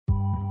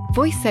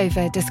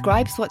VoiceOver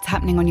describes what's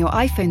happening on your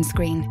iPhone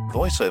screen.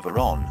 VoiceOver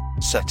on,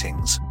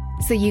 settings.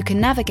 So you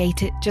can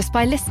navigate it just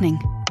by listening.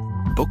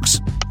 Books,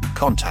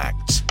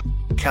 contacts,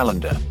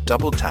 calendar,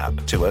 double tap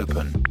to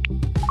open.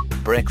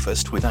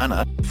 Breakfast with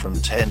Anna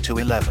from 10 to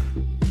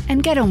 11.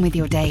 And get on with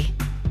your day.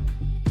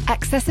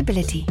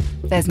 Accessibility.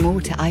 There's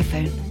more to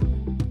iPhone.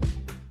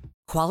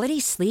 Quality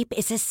sleep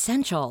is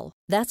essential.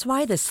 That's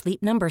why the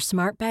Sleep Number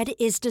Smart Bed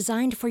is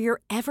designed for your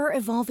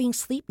ever-evolving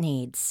sleep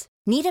needs.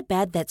 Need a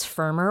bed that's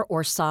firmer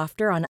or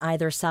softer on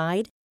either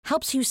side?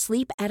 Helps you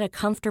sleep at a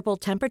comfortable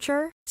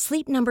temperature?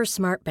 Sleep Number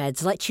Smart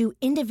Beds let you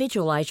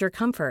individualize your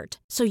comfort,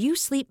 so you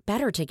sleep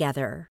better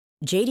together.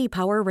 J.D.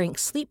 Power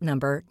ranks Sleep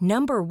Number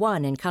number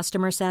 1 in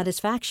customer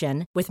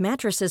satisfaction with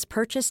mattresses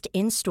purchased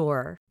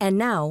in-store. And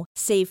now,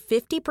 save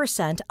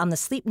 50% on the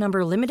Sleep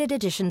Number Limited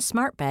Edition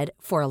Smart Bed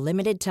for a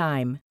limited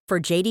time. For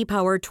J.D.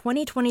 Power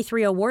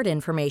 2023 award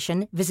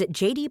information, visit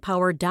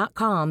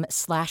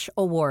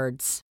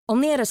jdpower.com/awards.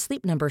 Only at a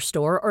Sleep Number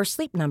store or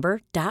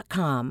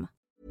sleepnumber.com.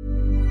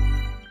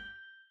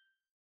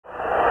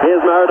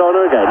 Here's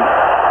Maradona again.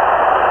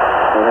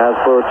 He has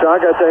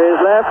Burchaga to his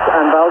left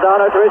and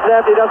Valdano to his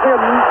left. He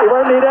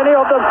won't need any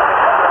of them.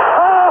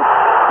 Oh,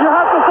 you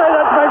have to say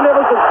that's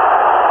magnificent.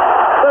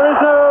 There is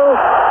no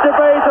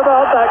debate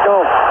about that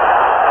goal.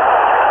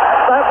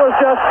 That was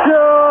just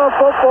pure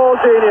football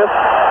genius.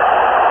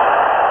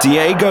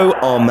 Diego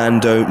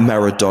Armando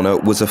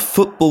Maradona was a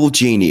football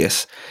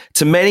genius.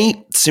 To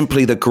many,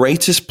 simply the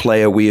greatest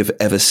player we have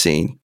ever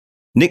seen.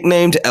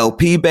 Nicknamed El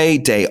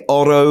Pibe de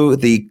Oro,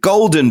 the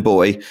Golden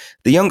Boy,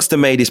 the youngster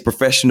made his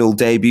professional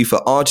debut for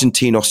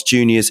Argentinos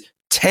Juniors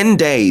 10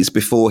 days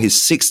before his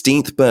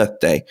 16th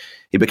birthday.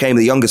 He became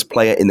the youngest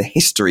player in the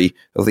history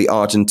of the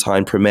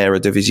Argentine Primera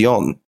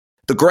División.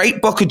 The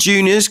great Boca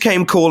Juniors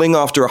came calling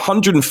after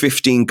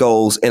 115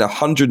 goals in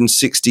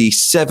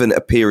 167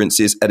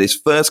 appearances at his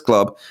first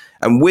club,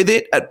 and with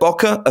it, at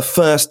Boca, a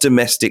first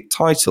domestic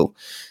title.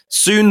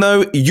 Soon,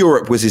 though,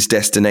 Europe was his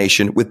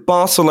destination, with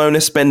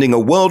Barcelona spending a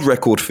world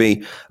record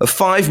fee of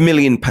 £5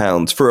 million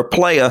for a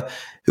player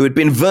who had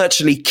been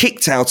virtually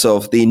kicked out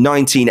of the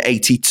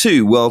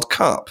 1982 World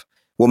Cup.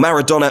 Well,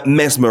 Maradona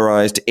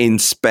mesmerised in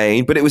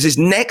Spain, but it was his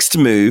next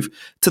move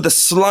to the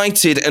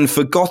slighted and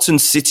forgotten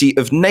city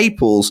of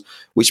Naples,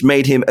 which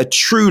made him a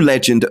true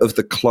legend of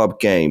the club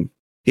game.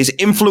 His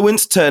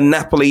influence turned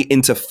Napoli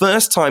into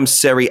first-time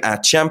Serie A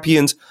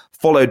champions,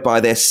 followed by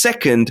their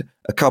second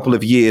a couple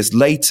of years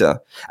later,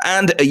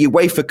 and a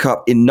UEFA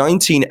Cup in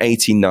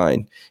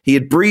 1989. He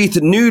had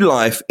breathed new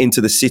life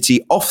into the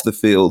city off the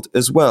field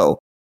as well.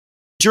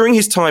 During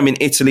his time in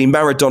Italy,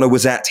 Maradona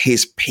was at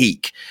his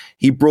peak.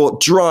 He brought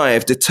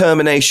drive,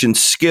 determination,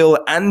 skill,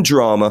 and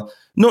drama,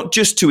 not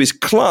just to his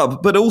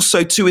club, but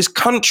also to his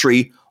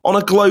country on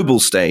a global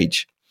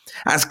stage.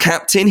 As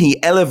captain,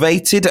 he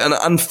elevated an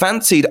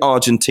unfancied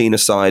Argentina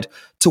side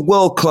to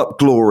World Cup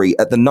glory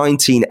at the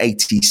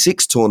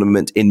 1986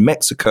 tournament in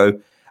Mexico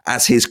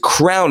as his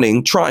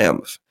crowning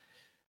triumph.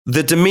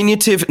 The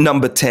diminutive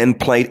number 10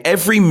 played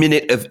every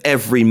minute of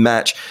every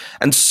match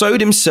and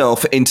sewed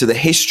himself into the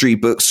history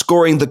book,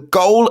 scoring the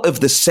goal of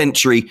the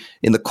century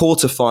in the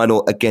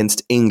quarterfinal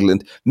against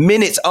England,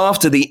 minutes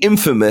after the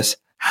infamous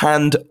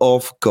Hand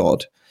of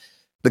God.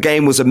 The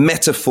game was a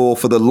metaphor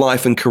for the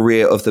life and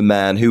career of the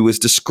man who was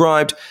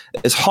described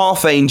as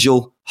half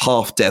angel,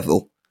 half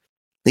devil.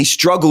 He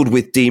struggled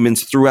with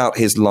demons throughout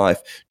his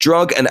life.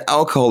 Drug and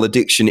alcohol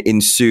addiction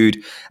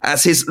ensued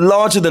as his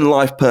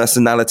larger-than-life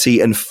personality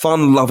and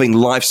fun-loving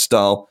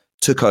lifestyle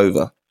took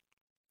over.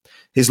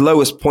 His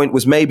lowest point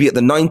was maybe at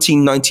the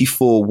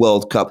 1994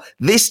 World Cup,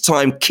 this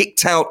time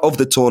kicked out of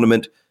the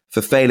tournament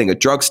for failing a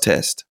drugs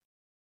test.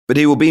 But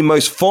he will be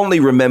most fondly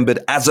remembered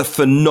as a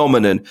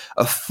phenomenon,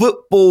 a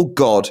football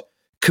god,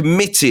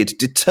 committed,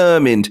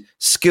 determined,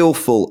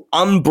 skillful,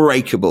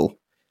 unbreakable.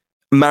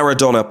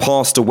 Maradona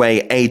passed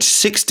away aged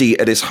 60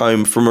 at his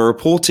home from a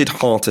reported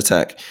heart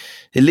attack.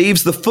 He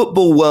leaves the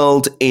football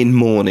world in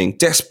mourning,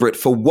 desperate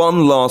for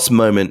one last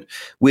moment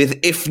with,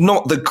 if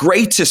not the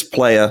greatest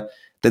player,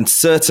 then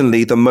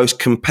certainly the most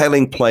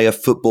compelling player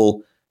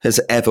football has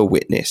ever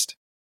witnessed.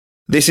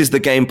 This is the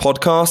Game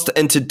Podcast,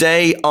 and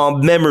today are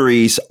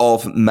memories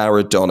of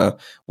Maradona.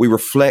 We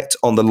reflect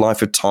on the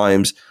life of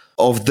times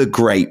of the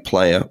great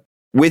player.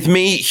 With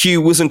me,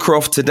 Hugh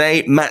Wizencroft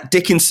today, Matt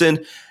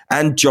Dickinson,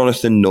 and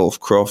Jonathan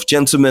Northcroft.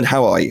 Gentlemen,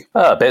 how are you?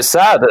 A bit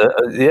sad.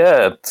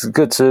 Yeah, it's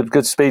good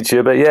to speak to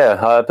you. But yeah,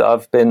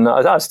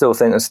 I still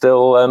think it's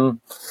still, one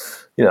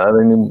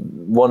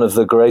of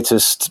the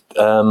greatest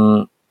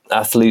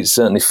athletes,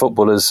 certainly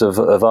footballers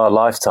of our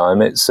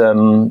lifetime. It's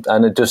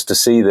just to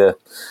see the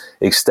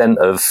extent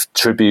of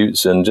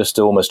tributes and just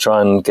to almost try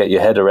and get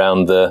your head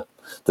around the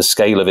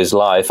scale of his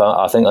life.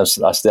 I think I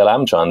still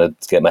am trying to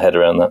get my head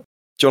around that.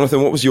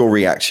 Jonathan, what was your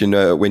reaction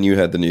when you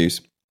heard the news?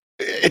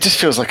 It just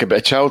feels like a bit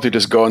of childhood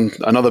has gone,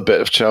 another bit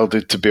of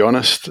childhood, to be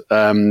honest.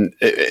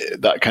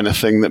 That kind of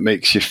thing that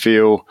makes you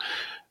feel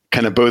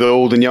kind of both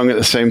old and young at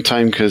the same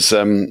time, because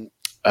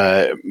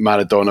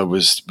Maradona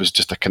was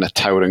just a kind of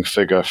towering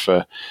figure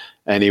for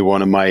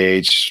anyone of my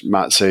age,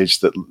 Matt's age,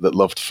 that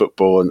loved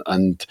football.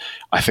 And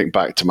I think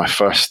back to my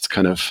first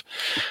kind of,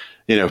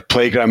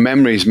 playground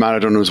memories.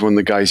 Maradona was one of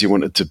the guys you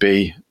wanted to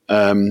be.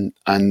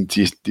 And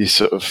you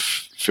sort of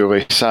feel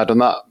very sad on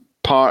that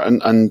part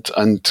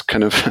and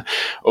kind of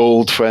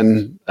old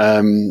when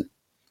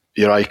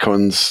your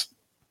icons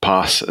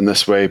pass in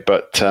this way.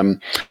 But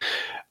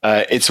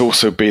it's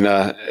also been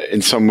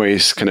in some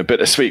ways kind of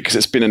bittersweet, because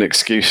it's been an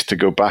excuse to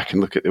go back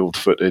and look at the old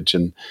footage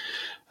and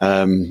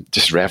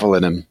just revel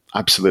in him,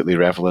 absolutely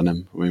revel in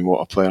him. I mean, what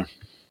a player.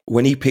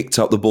 When he picked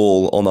up the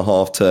ball on the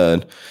half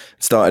turn,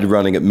 started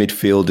running at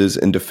midfielders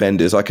and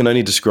defenders, I can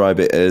only describe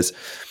it as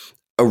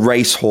a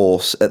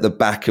racehorse at the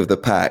back of the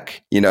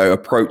pack,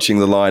 approaching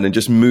the line and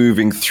just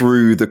moving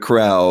through the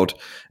crowd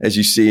as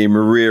you see him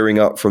rearing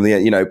up from the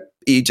end.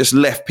 He just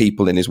left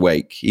people in his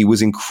wake. He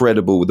was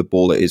incredible with the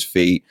ball at his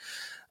feet.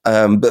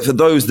 But for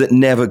those that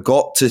never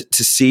got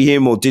to see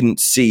him or didn't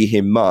see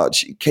him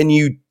much, can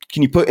you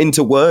put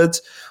into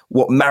words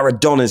what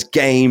Maradona's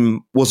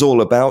game was all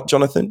about,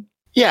 Jonathan?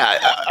 Yeah,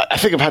 I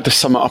think if I had to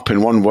sum it up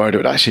in one word, it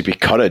would actually be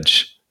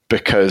courage,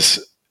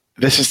 because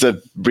this is the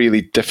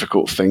really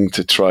difficult thing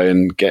to try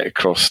and get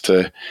across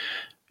to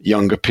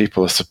younger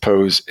people, I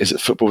suppose, is that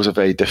football was a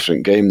very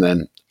different game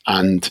then.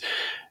 And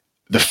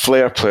the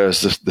flair players,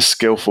 the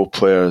skillful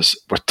players,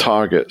 were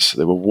targets.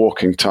 They were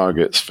walking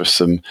targets for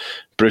some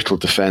brutal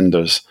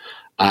defenders.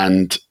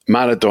 And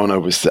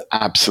Maradona was the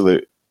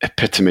absolute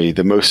epitome,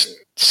 the most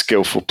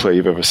skillful player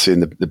you've ever seen,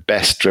 the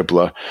best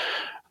dribbler,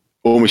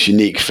 almost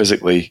unique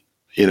physically.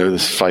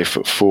 This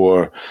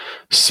 5'4",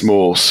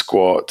 small,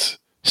 squat,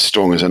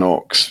 strong as an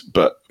ox,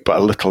 but a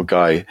little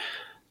guy.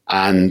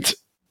 And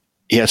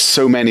he has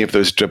so many of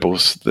those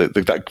dribbles.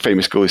 That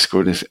famous goal he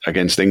scored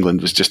against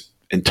England was just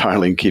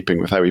entirely in keeping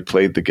with how he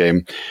played the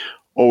game.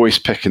 Always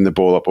picking the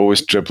ball up,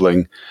 always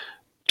dribbling,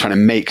 trying to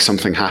make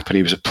something happen.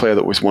 He was a player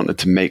that always wanted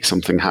to make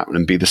something happen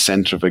and be the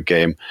centre of a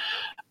game.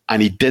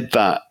 And he did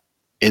that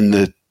in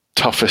the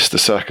toughest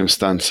of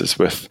circumstances,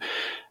 with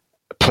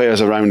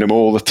players around him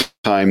all the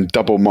time,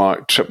 double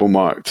marked, triple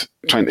marked,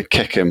 trying to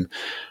kick him.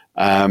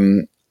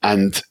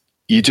 And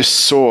you just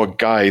saw a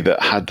guy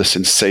that had this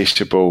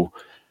insatiable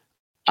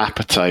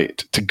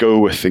appetite to go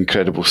with the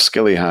incredible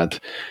skill he had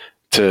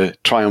to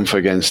triumph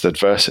against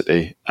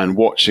adversity. And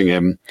watching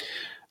him,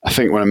 I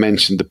think when I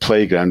mentioned the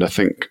playground, I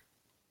think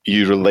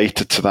you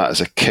related to that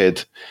as a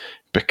kid,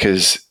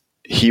 because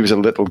he was a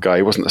little guy.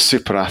 He wasn't a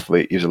super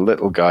athlete. He was a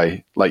little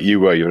guy like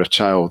you were. You were a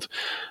child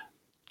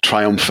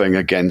triumphing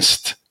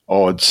against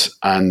odds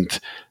and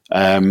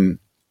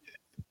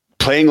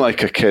playing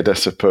like a kid, I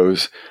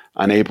suppose,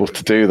 and able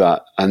to do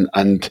that.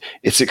 And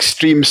it's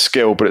extreme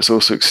skill, but it's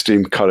also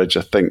extreme courage,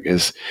 I think,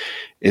 is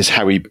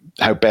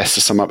how best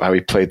to sum up how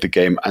he played the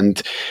game.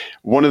 And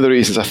one of the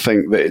reasons I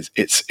think that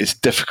it's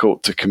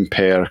difficult to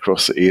compare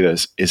across the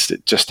eras is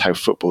that just how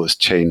football has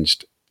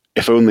changed.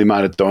 If only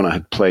Maradona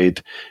had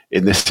played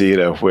in this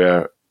era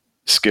where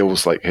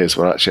skills like his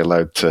were actually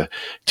allowed to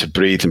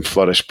breathe and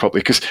flourish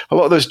properly, because a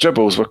lot of those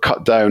dribbles were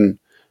cut down,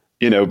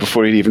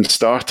 before he'd even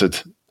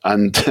started.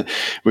 And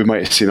we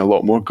might have seen a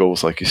lot more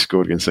goals like he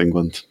scored against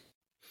England.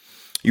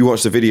 You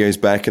watch the videos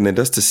back, and there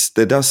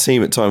does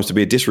seem at times to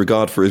be a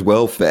disregard for his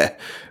welfare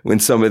when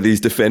some of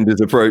these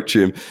defenders approach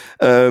him.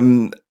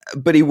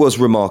 But he was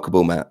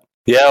remarkable, Matt.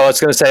 Yeah, I was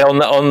going to say on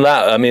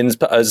that. I mean,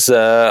 as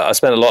I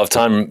spent a lot of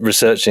time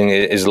researching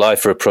his life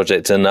for a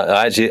project, and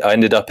I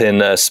ended up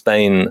in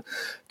Spain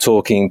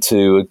talking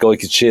to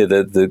Goycochea,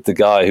 the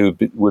guy who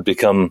would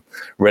become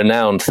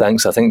renowned,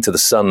 thanks, I think, to the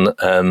Sun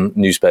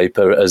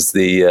newspaper as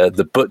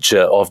the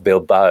butcher of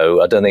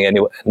Bilbao. I don't think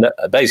anyone,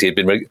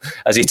 basically,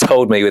 as he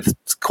told me with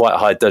quite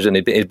high dudgeon,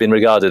 he'd been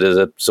regarded as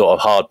a sort of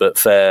hard but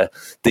fair,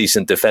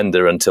 decent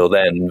defender until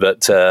then.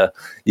 But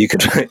you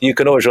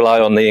can always rely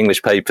on the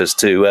English papers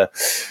to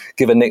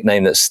give a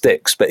nickname that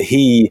sticks. But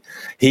he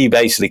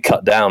basically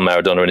cut down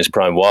Maradona in his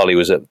prime while he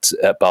was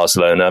at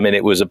Barcelona. I mean,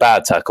 it was a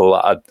bad tackle.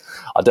 I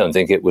don't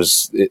think it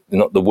was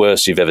not the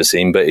worst you've ever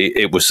seen, but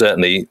it was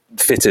certainly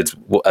fitted,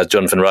 as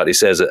Jonathan rightly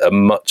says, a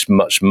much,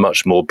 much,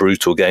 much more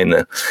brutal game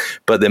there.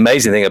 But the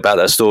amazing thing about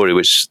that story,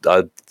 which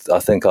I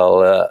think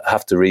I'll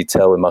have to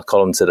retell in my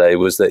column today,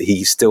 was that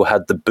he still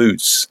had the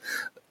boots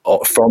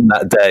from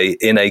that day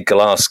in a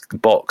glass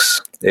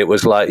box. It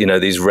was like,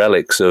 these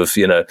relics of,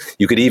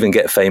 you could even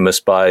get famous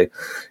by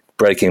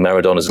breaking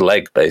Maradona's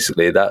leg,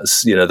 basically.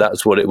 That's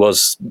what it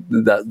was.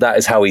 That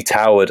is how he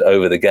towered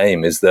over the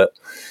game, is that,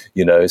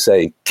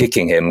 say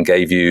kicking him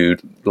gave you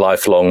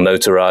lifelong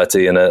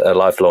notoriety and a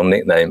lifelong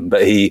nickname.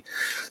 But he,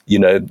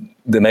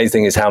 the main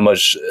thing is how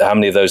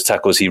many of those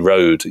tackles he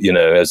rode,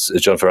 as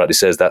Jonathan rightly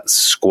says, that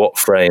squat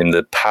frame,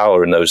 the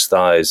power in those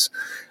thighs.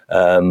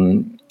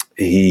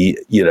 He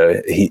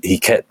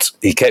kept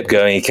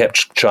going. He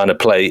kept trying to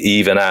play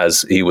even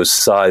as he was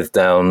scythed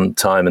down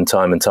time and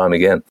time and time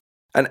again.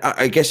 And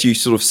I guess you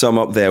sort of sum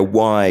up there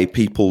why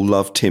people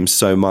loved him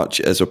so much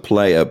as a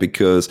player,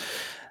 because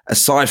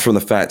aside from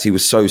the fact he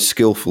was so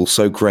skillful,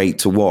 so great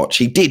to watch,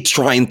 he did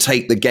try and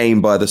take the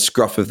game by the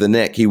scruff of the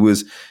neck. He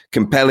was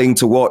compelling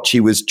to watch. He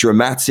was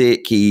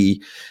dramatic.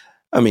 He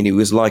I mean, it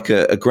was like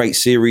a great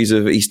series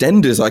of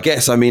EastEnders, I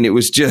guess. I mean, it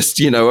was just,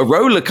 a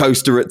roller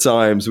coaster at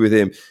times with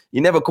him.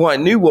 You never quite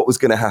knew what was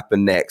going to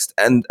happen next.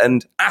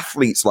 And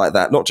athletes like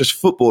that, not just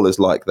footballers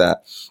like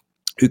that,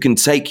 who can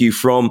take you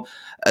from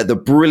the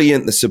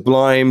brilliant, the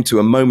sublime, to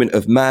a moment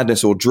of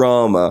madness or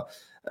drama,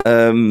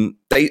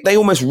 they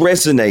almost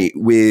resonate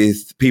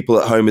with people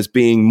at home as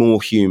being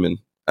more human.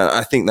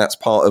 I think that's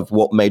part of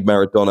what made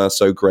Maradona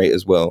so great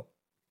as well.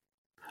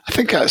 I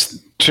think that's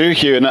true,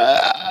 Hugh. And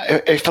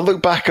if I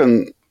look back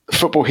on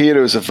football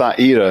heroes of that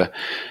era,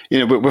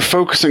 we're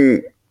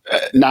focusing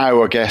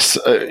now, I guess,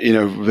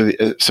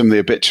 with some of the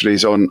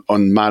obituaries on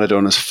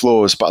Maradona's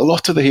flaws, but a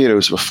lot of the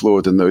heroes were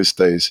flawed in those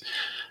days.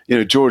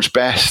 George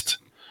Best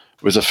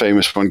was a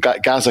famous one.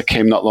 Gaza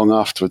came not long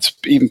afterwards.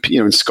 Even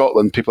in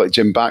Scotland, people like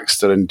Jim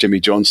Baxter and Jimmy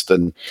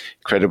Johnston,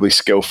 incredibly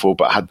skillful,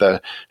 but had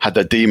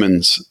their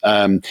demons.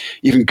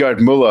 Even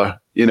Gerd Muller,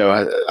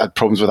 had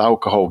problems with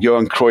alcohol.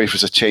 Johan Cruyff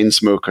was a chain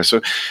smoker.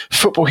 So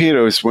football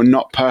heroes were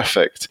not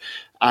perfect.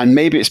 And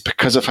maybe it's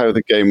because of how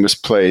the game was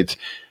played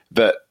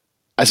that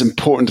as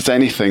important as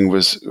anything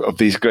was of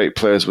these great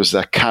players was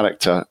their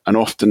character. And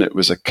often it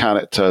was a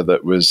character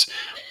that was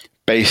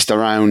based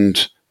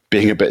around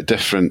being a bit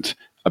different,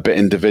 a bit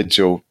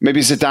individual.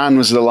 Maybe Zidane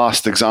was the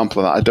last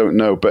example of that. I don't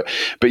know. But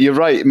you're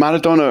right.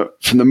 Maradona,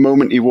 from the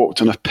moment he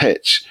walked on a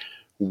pitch,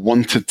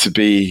 wanted to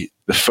be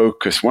the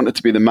focus, wanted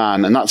to be the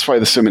man. And that's why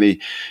there's so many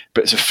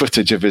bits of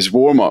footage of his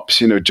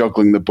warm-ups,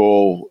 juggling the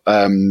ball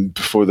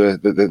before the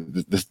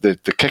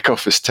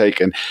kickoff is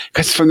taken.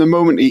 Because from the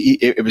moment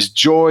it was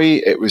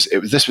joy,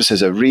 this was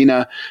his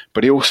arena,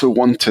 but he also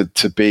wanted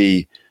to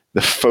be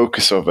the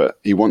focus of it.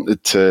 He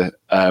wanted to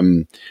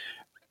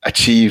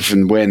achieve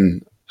and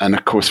win. And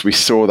of course, we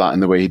saw that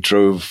in the way he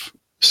drove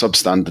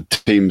substandard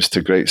teams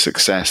to great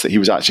success, that he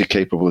was actually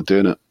capable of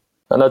doing it.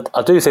 And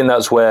I do think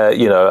that's where,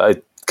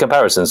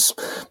 comparisons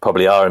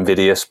probably are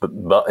invidious,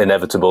 but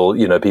inevitable.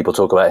 People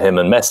talk about him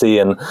and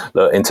Messi, and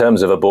look, in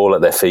terms of a ball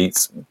at their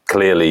feet,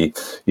 clearly,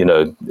 in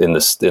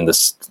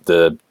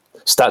the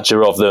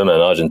stature of them, and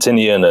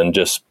Argentinian, and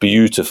just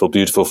beautiful,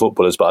 beautiful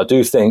footballers. But I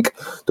do think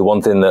the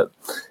one thing that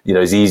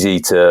is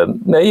easy to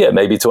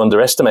maybe to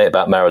underestimate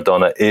about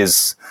Maradona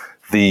is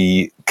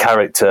the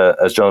character,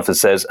 as Jonathan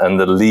says, and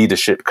the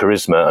leadership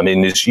charisma. I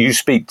mean, you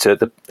speak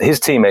to his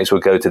teammates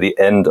would go to the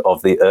end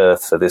of the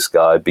earth for this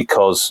guy,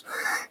 because,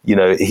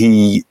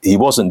 he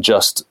wasn't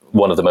just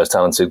one of the most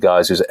talented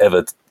guys who's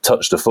ever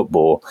touched a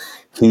football.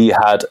 He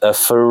had a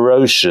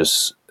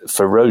ferocious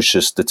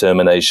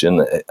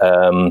determination,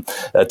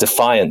 a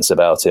defiance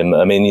about him.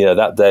 I mean,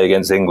 that day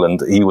against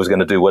England, he was going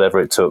to do whatever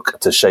it took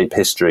to shape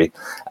history.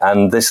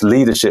 And this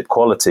leadership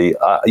quality,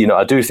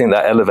 I do think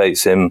that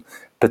elevates him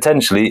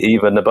potentially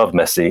even above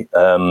Messi,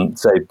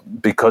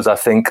 because I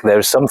think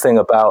there's something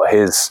about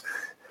his,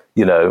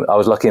 I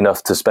was lucky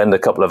enough to spend a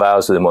couple of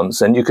hours with him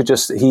once, and you could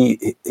just,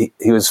 he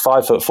was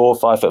 5'4",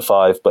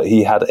 5'5", but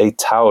he had a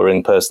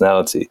towering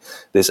personality,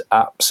 this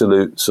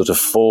absolute sort of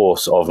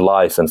force of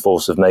life and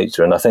force of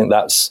nature. And I think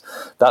that's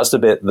the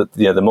bit that,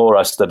 the more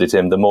I studied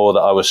him, the more that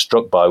I was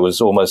struck by was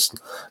almost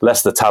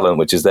less the talent,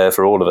 which is there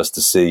for all of us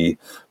to see,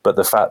 but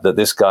the fact that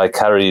this guy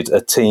carried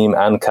a team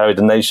and carried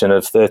a nation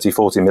of 30,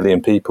 40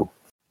 million people.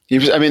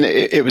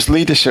 It was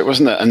leadership,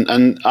 wasn't it?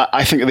 And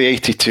I think of the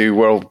 82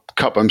 World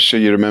Cup, I'm sure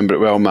you remember it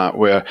well, Matt,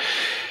 where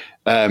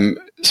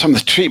some of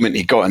the treatment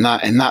he got in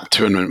that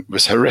tournament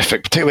was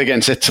horrific, particularly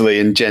against Italy,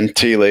 and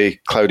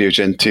Claudio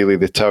Gentili,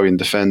 the Italian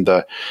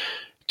defender,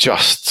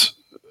 just,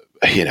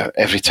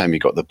 every time he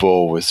got the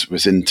ball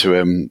was into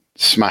him,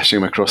 smashing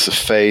him across the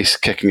face,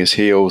 kicking his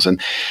heels.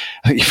 And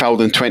I think he fouled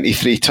him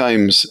 23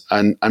 times.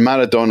 And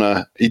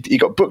Maradona, he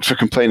got booked for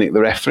complaining to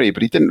the referee,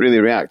 but he didn't really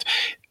react.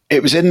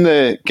 It was in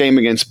the game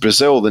against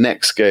Brazil, the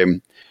next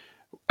game.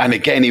 And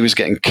again, he was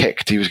getting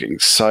kicked. He was getting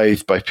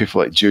scythed by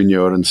people like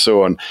Junior and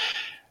so on.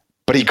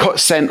 But he got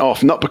sent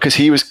off, not because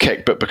he was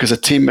kicked, but because a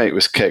teammate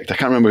was kicked. I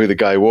can't remember who the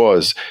guy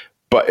was.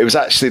 But it was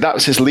actually, that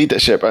was his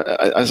leadership.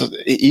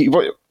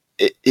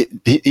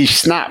 He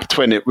snapped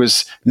when it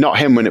was not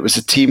him, when it was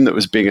the team that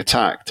was being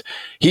attacked.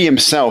 He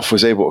himself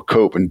was able to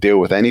cope and deal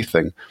with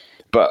anything.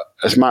 But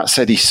as Matt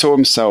said, he saw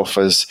himself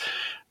as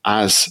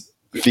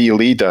the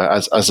leader,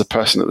 as a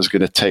person that was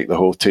going to take the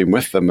whole team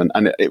with them.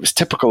 And it was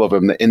typical of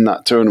him that in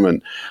that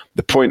tournament,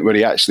 the point where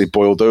he actually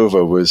boiled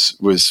over was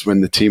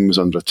when the team was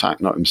under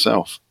attack, not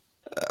himself.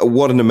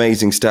 What an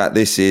amazing stat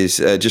this is.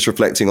 Just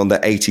reflecting on the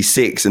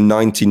 86 and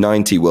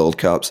 1990 World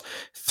Cups,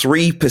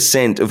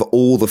 3% of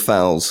all the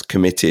fouls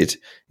committed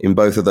in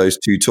both of those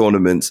two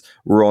tournaments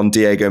were on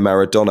Diego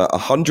Maradona.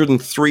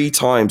 103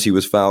 times he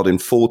was fouled in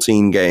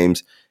 14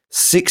 games,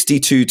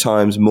 62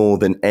 times more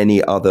than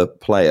any other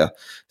player.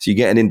 So you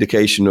get an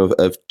indication of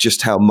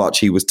just how much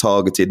he was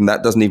targeted. And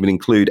that doesn't even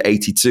include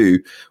 82,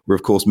 where,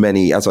 of course,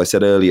 many, as I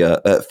said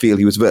earlier, feel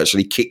he was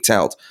virtually kicked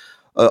out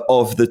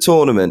of the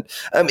tournament.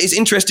 It's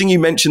interesting you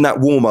mentioned that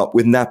warm-up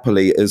with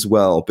Napoli as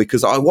well,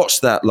 because I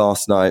watched that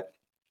last night.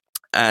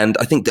 And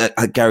I think that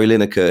Gary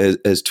Lineker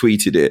has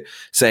tweeted it,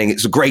 saying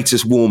it's the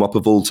greatest warm-up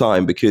of all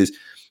time, because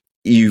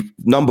you,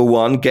 number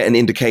one, get an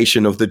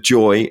indication of the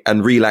joy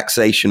and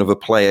relaxation of a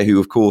player who,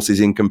 of course, is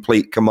in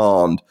complete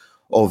command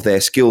of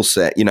their skill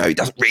set. You know, he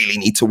doesn't really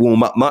need to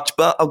warm up much,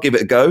 but I'll give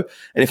it a go.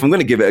 And if I'm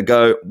going to give it a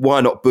go,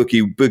 why not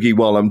boogie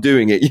while I'm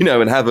doing it, you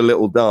know, and have a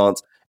little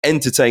dance,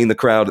 entertain the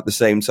crowd at the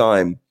same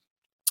time.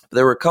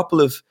 There are a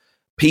couple of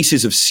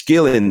pieces of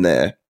skill in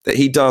there that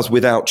he does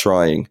without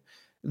trying,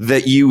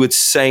 that you would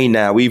say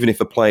now, even if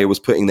a player was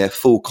putting their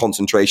full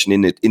concentration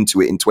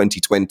into it in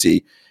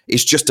 2020,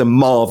 it's just a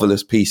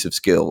marvelous piece of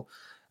skill.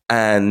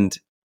 And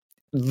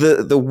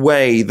the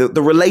way,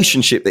 the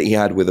relationship that he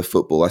had with the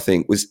football, I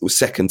think, was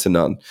second to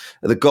none.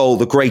 The goal,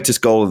 the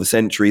greatest goal of the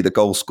century, the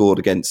goal scored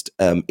against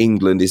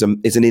England is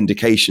an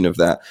indication of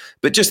that.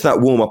 But just that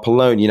warm-up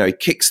alone, you know, he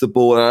kicks the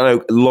ball, and I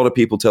know a lot of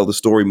people tell the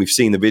story, and we've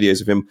seen the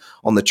videos of him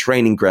on the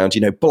training ground,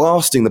 you know,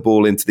 blasting the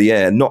ball into the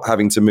air, not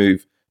having to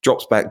move,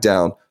 drops back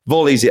down,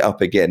 volleys it up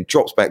again,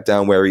 drops back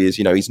down where he is.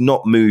 You know, he's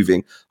not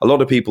moving. A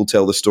lot of people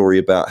tell the story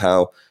about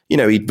how, you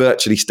know, he'd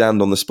virtually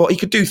stand on the spot. He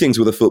could do things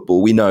with a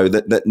football. We know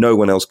that no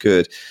one else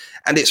could.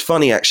 And it's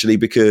funny, actually,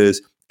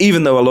 because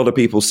even though a lot of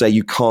people say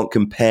you can't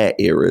compare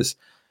eras,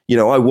 you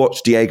know, I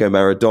watch Diego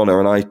Maradona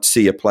and I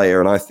see a player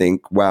and I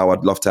think, wow,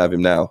 I'd love to have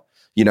him now.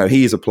 You know,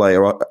 he is a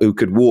player who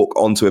could walk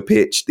onto a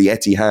pitch, the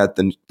Etihad,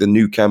 the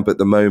new camp at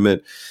the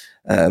moment,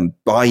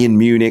 Bayern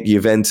Munich,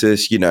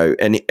 Juventus, you know,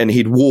 and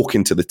he'd walk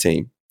into the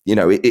team. You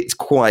know, it's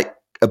quite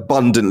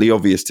abundantly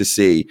obvious to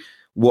see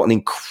what an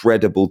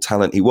incredible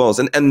talent he was.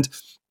 And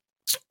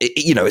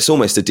you know, it's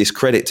almost a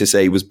discredit to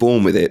say he was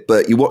born with it,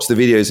 but you watch the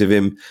videos of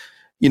him,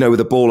 you know, with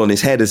a ball on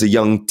his head as a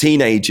young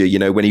teenager, you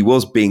know, when he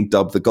was being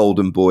dubbed the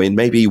golden boy, and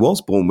maybe he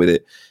was born with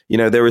it. You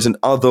know, there is an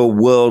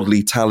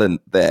otherworldly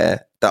talent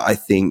there that I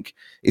think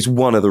is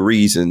one of the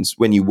reasons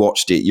when you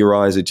watched it, your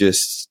eyes are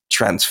just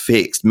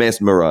transfixed,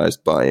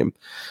 mesmerized by him.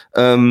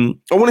 I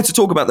wanted to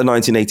talk about the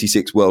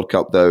 1986 World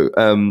Cup, though,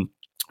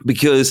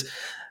 because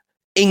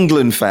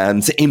England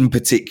fans in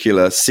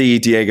particular see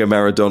Diego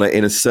Maradona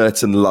in a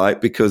certain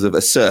light because of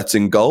a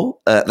certain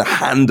goal, the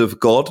hand of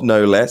God,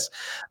 no less.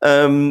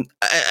 And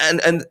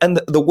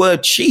the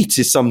word cheat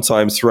is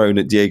sometimes thrown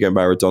at Diego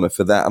Maradona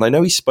for that. And I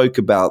know he spoke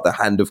about the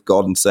hand of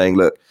God and saying,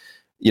 look,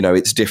 you know,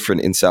 it's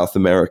different in South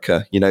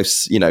America. You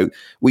know,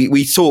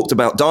 we talked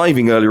about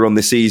diving earlier on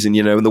this season,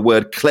 you know, and the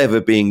word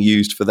clever being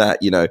used for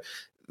that. You know,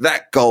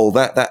 that goal,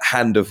 that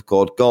hand of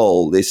God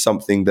goal is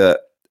something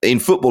that, in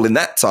football in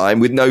that time,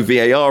 with no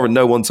VAR and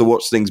no one to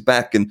watch things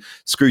back and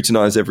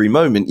scrutinize every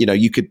moment, you know,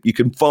 you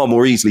can far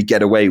more easily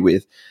get away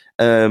with.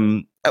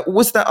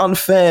 Was that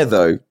unfair,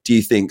 though, do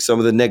you think, some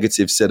of the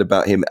negatives said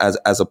about him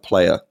as a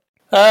player?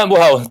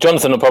 Well,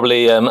 Jonathan will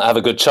probably have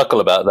a good chuckle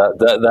about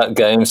that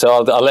game,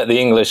 so I'll let the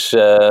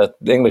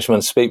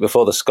Englishman speak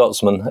before the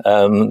Scotsman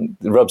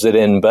rubs it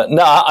in. But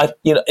no,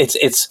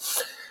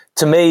 it's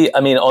to me,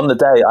 I mean, on the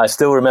day, I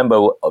still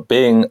remember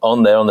being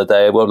on there on the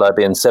day, what would I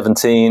be,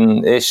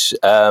 17-ish,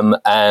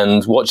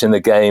 and watching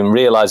the game,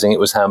 realising it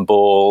was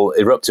handball,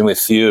 erupting with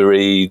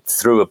fury,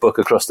 threw a book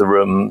across the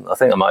room. I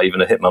think I might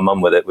even have hit my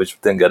mum with it,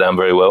 which didn't go down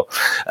very well.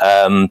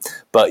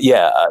 But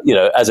yeah, you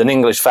know, as an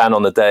English fan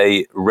on the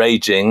day,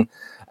 raging.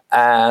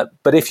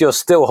 But if you're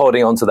still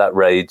holding on to that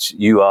rage,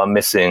 you are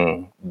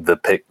missing the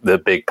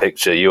big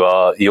picture. You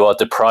are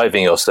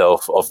depriving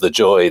yourself of the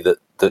joy that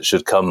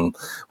should come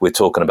with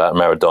talking about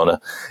Maradona.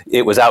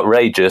 It was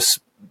outrageous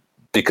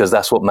because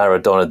that's what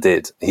Maradona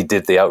did. He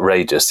did the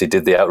outrageous. He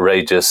did the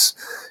outrageous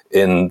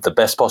in the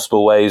best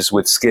possible ways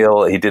with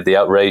skill. He did the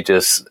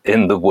outrageous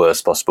in the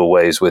worst possible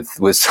ways with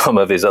some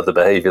of his other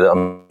behavior that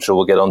I'm sure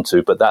we'll get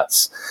onto. But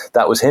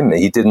that was him.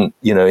 He didn't,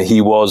 you know,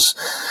 he was,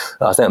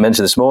 I think I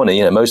mentioned this morning,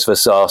 you know, most of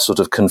us are sort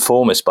of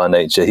conformist by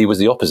nature. He was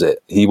the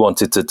opposite. He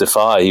wanted to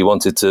defy, he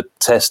wanted to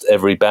test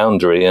every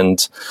boundary.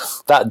 And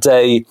that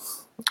day,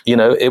 you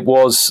know, it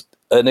was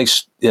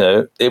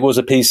it was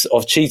a piece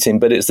of cheating,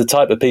 but it's the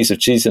type of piece of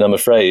cheating, I'm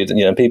afraid,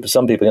 you know,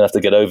 some people are going to have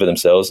to get over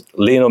themselves.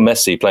 Lionel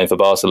Messi, playing for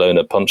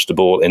Barcelona, punched the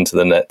ball into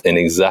the net in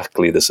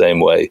exactly the same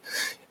way.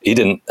 He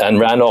didn't, and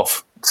ran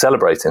off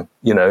celebrating.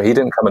 You know, he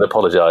didn't come and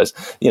apologise.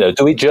 You know,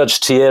 do we judge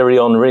Thierry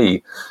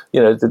Henry?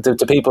 You know, do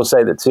people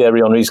say that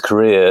Thierry Henry's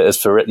career is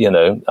for, you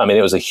know, I mean,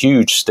 it was a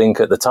huge stink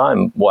at the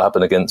time, what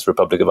happened against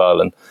Republic of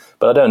Ireland.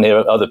 But I don't hear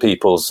other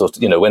people sort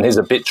of, you know, when his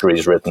obituary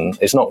is written,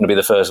 it's not going to be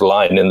the first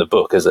line in the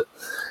book, is it?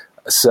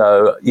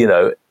 So, you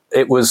know,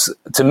 it was,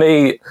 to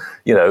me,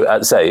 you know,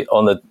 at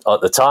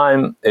the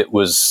time, it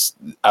was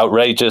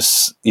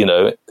outrageous, you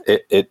know,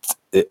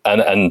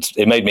 and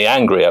it made me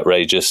angry,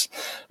 outrageous.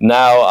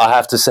 Now I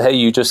have to say,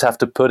 you just have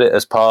to put it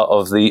as part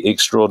of the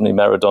extraordinary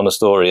Maradona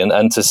story.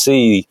 And to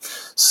see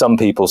some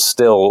people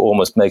still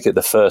almost make it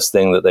the first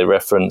thing that they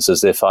reference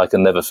as if I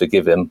can never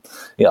forgive him.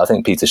 Yeah, I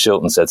think Peter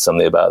Shilton said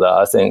something about that.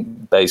 I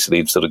think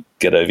basically sort of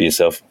get over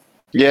yourself.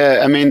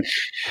 Yeah, I mean,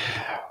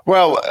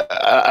 well,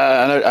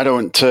 I don't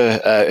want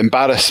to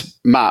embarrass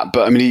Matt,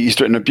 but I mean,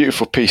 he's written a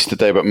beautiful piece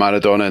today about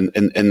Maradona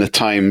in the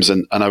Times,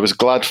 and I was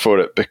glad for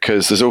it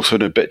because there's also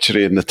an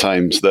obituary in the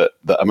Times that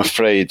I'm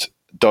afraid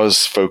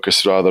does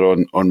focus rather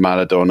on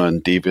Maradona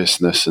and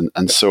deviousness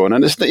and so on.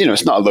 And it's,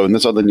 it's not alone.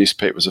 There's other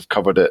newspapers have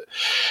covered it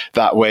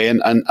that way.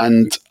 And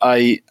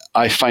I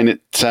find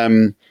it,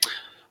 I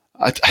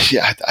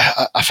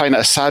find it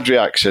a sad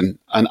reaction.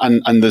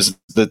 And there's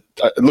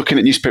looking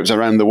at newspapers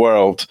around the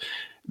world,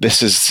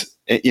 this is,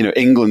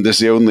 England is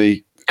the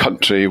only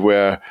country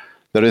where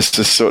there is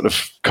this sort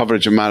of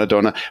coverage of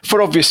Maradona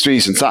for obvious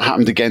reasons. That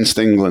happened against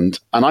England.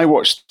 And I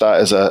watched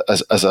that as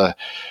a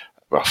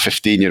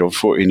 15-year-old,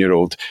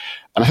 14-year-old.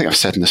 And I think I've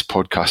said in this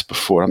podcast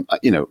before,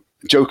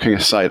 joking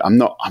aside, I'm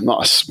not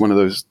one of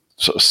those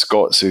sort of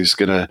Scots who's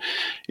going to,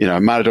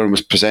 Maradona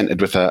was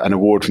presented with an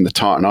award from the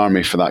Tartan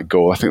Army for that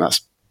goal. I think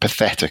that's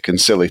pathetic and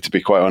silly, to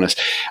be quite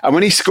honest. And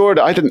when he scored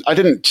it, I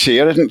didn't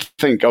cheer. I didn't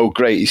think, oh,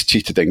 great, he's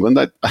cheated England.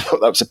 I thought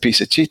that was a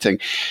piece of cheating.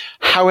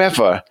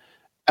 However,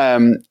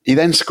 he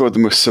then scored the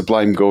most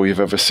sublime goal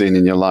you've ever seen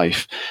in your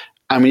life.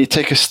 And when you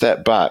take a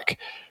step back,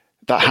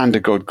 that hand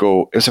of God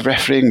goal, it was a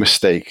refereeing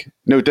mistake,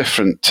 no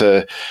different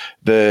to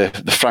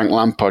the Frank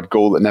Lampard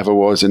goal that never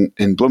was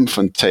in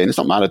Bloemfontein. It's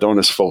not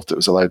Maradona's fault it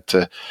was allowed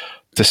to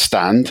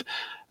stand.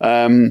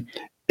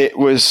 It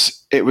was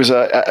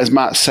as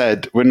Matt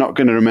said, we're not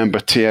going to remember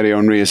Thierry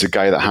Henry as a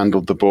guy that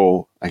handled the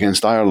ball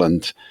against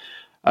Ireland.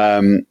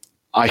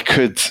 I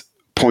could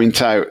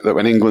point out that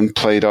when England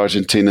played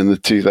Argentina in the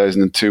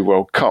 2002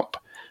 World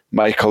Cup,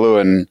 Michael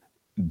Owen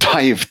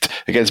dived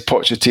against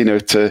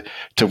Pochettino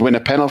to win a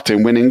penalty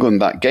and win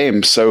England that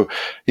game. So,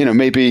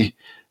 maybe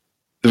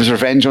there was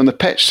revenge on the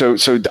pitch. So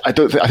I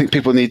think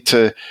people need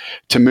to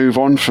move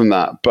on from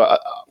that. But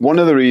one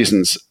of the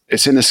reasons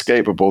it's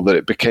inescapable that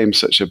it became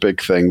such a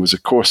big thing was,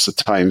 of course, the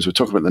times we're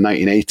talking about the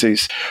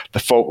 1980s. The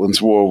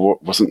Falklands War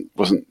wasn't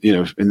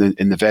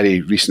in the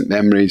very recent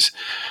memories.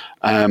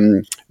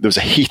 There was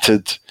a heat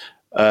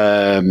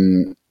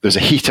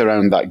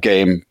around that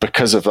game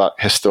because of that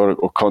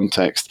historical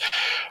context.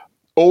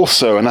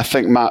 Also, and I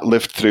think Matt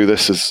lived through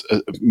this as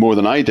more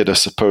than I did, I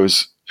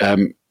suppose,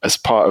 as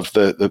part of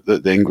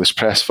the English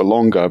press for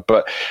longer.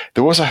 But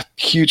there was a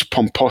huge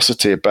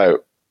pomposity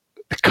about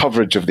the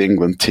coverage of the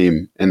England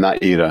team in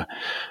that era.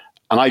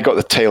 And I got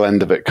the tail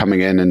end of it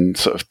coming in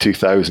sort of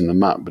 2000, and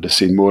Matt would have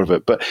seen more of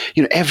it. But,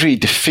 every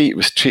defeat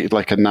was treated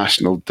like a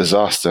national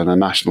disaster and a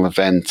national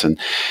event. And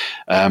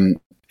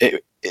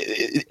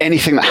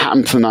anything that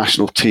happened to the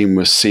national team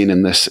was seen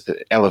in this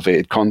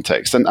elevated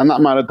context. And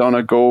that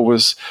Maradona goal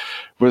was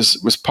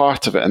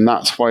part of it. And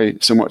that's why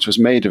so much was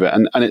made of it.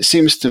 And it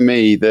seems to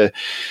me the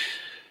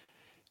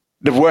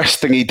worst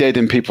thing he did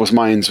in people's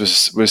minds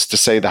was to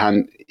say the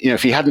hand,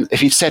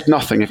 if he'd said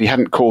nothing, if he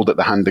hadn't called it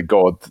the hand of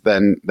God,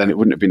 then it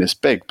wouldn't have been as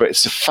big. But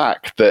it's the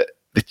fact that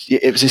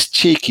it was his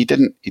cheek. He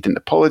didn't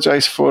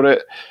apologize for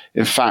it.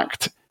 In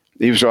fact,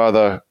 he was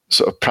rather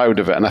sort of proud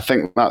of it. And I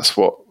think that's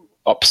what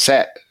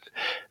upset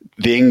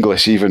the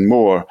English even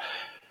more.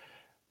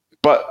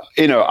 But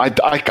I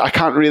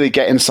can't really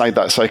get inside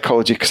that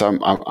psychology because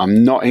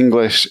I'm not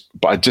English.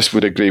 But I just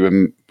would agree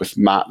with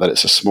Matt that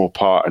it's a small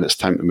part and it's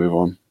time to move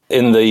on.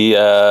 In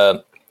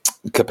the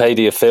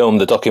Capadia film,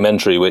 the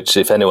documentary, which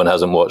if anyone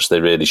hasn't watched, they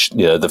really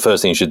the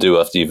first thing you should do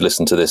after you've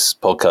listened to this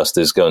podcast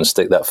is go and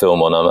stick that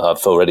film on.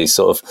 I've already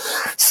sort of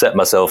set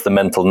myself the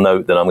mental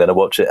note that I'm going to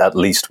watch it at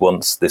least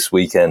once this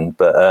weekend.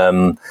 But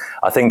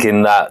I think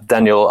in that,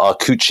 Daniel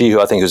Arcucci,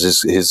 who I think was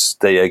his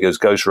Diego's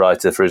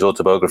ghostwriter for his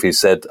autobiography,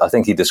 said, I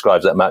think he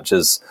describes that match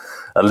as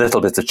a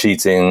little bit of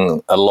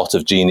cheating, a lot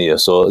of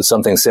genius, or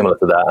something similar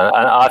to that.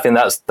 And I think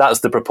that's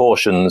the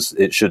proportions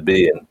it should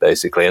be in,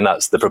 basically, and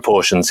that's the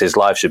proportions his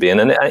life should be in.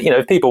 And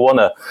if people want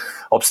to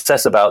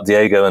obsess about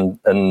Diego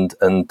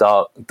and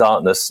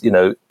darkness,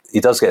 he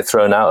does get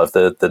thrown out of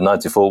the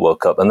 94 World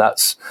Cup, and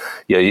that's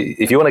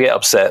if you want to get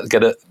upset,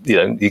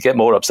 you get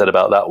more upset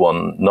about that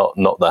one,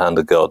 not the hand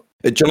of God.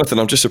 Jonathan,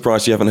 I'm just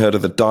surprised you haven't heard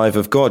of the dive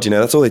of God.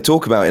 That's all they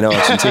talk about in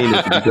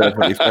Argentina. To be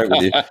perfectly frank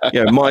with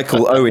you,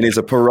 Michael Owen is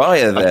a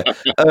pariah there.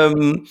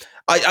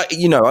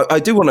 I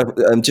do want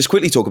to just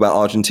quickly talk about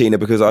Argentina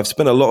because I've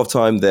spent a lot of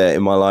time there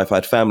in my life. I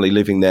had family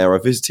living there. I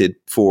visited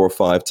 4 or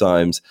 5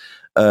 times.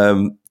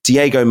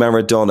 Diego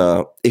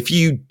Maradona, if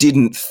you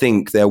didn't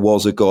think there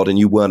was a God and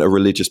you weren't a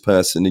religious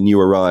person and you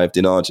arrived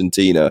in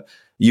Argentina,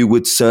 you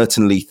would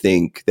certainly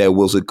think there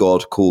was a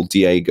God called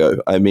Diego.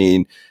 I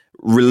mean,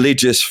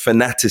 religious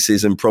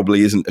fanaticism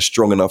probably isn't a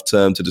strong enough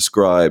term to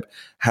describe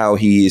how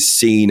he is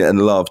seen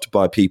and loved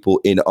by people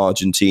in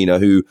Argentina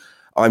who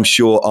I'm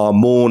sure are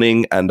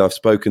mourning, and I've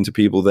spoken to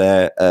people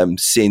there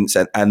since,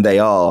 and they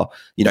are.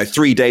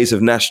 3 days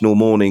of national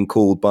mourning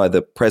called by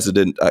the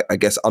president, I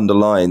guess,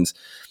 underlines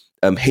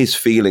his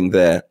feeling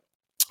there.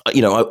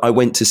 I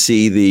went to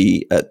see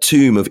the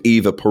tomb of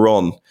Eva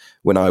Perón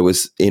when I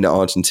was in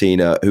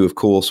Argentina, who, of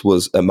course,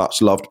 was a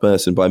much loved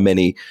person by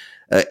many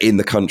in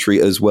the country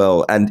as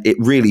well. And it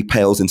really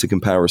pales into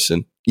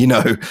comparison.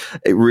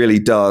 It really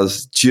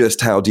does,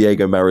 just how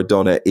Diego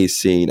Maradona is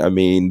seen. I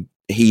mean,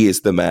 he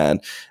is the man.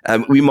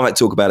 We might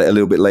talk about it a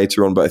little bit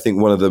later on, but I think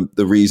one of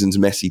the reasons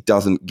Messi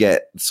doesn't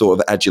get sort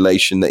of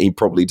adulation that he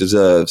probably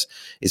deserves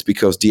is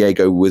because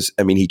Diego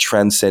he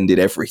transcended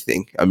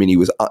everything. I mean, he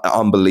was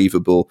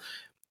unbelievable.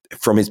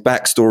 from his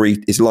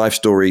backstory, his life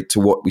story, to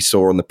what we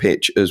saw on the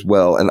pitch as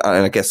well. And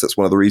I guess that's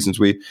one of the reasons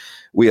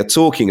we are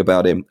talking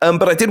about him.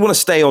 But I did want to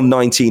stay on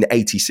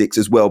 1986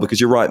 as well,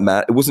 because you're right,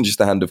 Matt. It wasn't just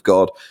the hand of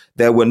God.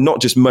 There were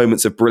not just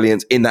moments of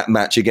brilliance in that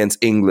match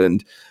against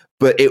England,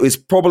 but it was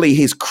probably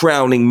his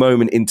crowning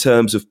moment in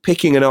terms of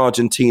picking an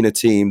Argentina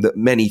team that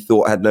many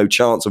thought had no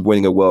chance of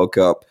winning a World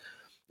Cup,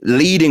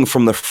 leading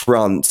from the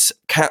front,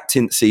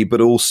 captaincy,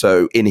 but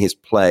also in his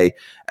play,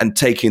 and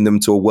taking them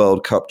to a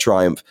World Cup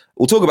triumph.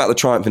 We'll talk about the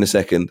triumph in a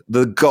second.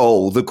 The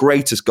goal, the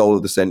greatest goal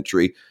of the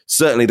century,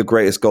 certainly the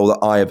greatest goal that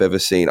I have ever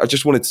seen. I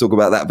just wanted to talk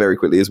about that very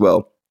quickly as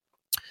well.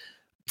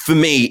 For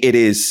me, it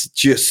is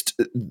just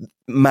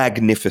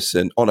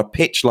magnificent on a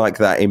pitch like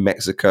that in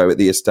Mexico at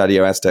the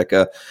Estadio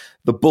Azteca.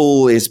 The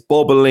ball is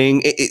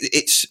bobbling.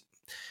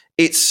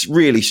 It's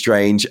really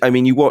strange. I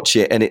mean, you watch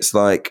it and it's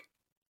like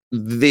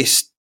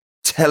this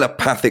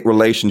telepathic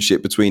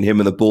relationship between him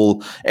and the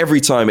ball. Every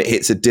time it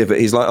hits a divot,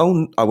 he's like,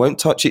 "Oh, I won't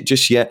touch it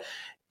just yet."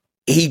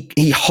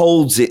 He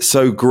holds it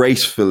so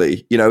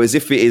gracefully, as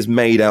if it is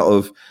made out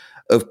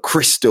of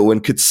crystal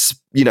and could,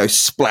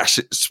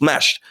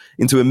 smash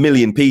into a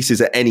million pieces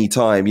at any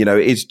time.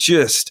 It's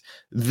just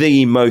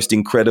the most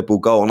incredible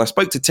goal. And I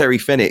spoke to Terry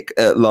Fenwick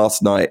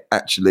last night,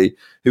 actually,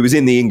 who was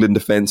in the England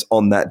defence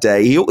on that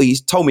day. He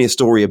told me a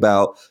story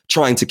about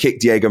trying to kick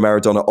Diego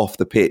Maradona off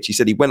the pitch. He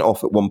said he went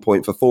off at one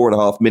point for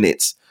 4.5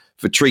 minutes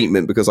for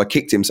treatment because I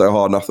kicked him so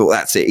hard, and I thought,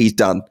 that's it, he's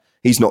done.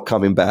 He's not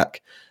coming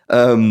back.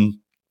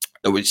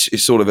 Which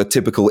is sort of a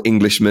typical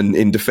Englishman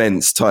in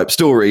defence type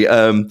story.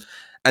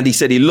 And he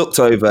said he looked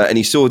over and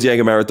he saw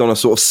Diego Maradona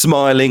sort of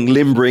smiling,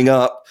 limbering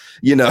up,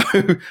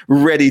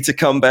 ready to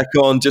come back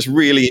on, just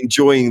really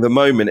enjoying the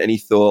moment. And he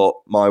thought,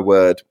 my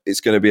word,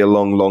 it's going to be a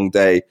long, long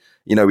day.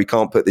 We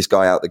can't put this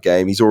guy out the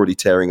game. He's already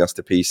tearing us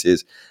to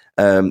pieces.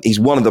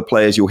 He's one of the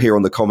players you'll hear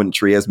on the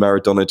commentary as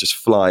Maradona just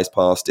flies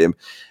past him.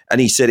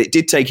 And he said it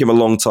did take him a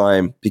long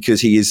time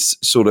because he is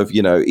sort of,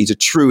 he's a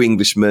true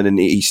Englishman and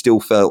he still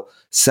felt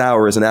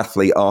sour as an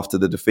athlete after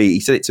the defeat. He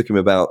said it took him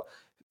about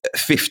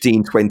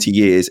 15, 20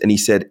 years. And he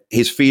said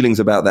his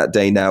feelings about that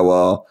day now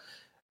are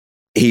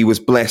he was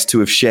blessed to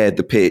have shared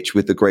the pitch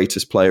with the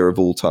greatest player of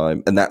all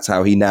time. And that's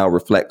how he now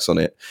reflects on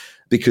it,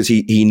 because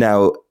he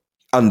now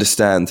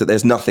understands that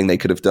there's nothing they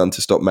could have done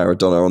to stop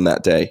Maradona on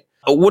that day.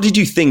 What did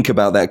you think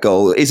about that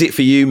goal? Is it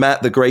for you,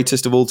 Matt, the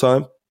greatest of all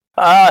time?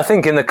 I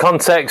think in the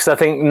context, I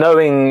think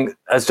knowing,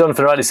 as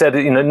Jonathan rightly said,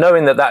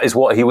 knowing that is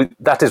what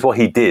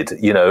he did.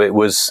 It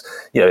was,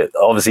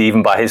 obviously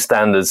even by his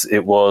standards,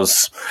 it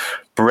was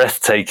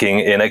breathtaking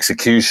in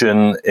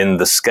execution, in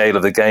the scale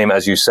of the game,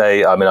 as you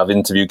say. I mean, I've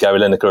interviewed Gary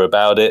Lineker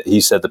about it.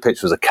 He said the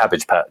pitch was a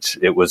cabbage patch.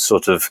 It was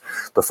sort of,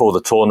 before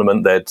the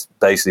tournament, they'd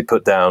basically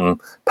put down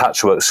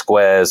patchwork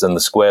squares and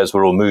the squares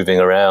were all moving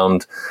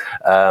around.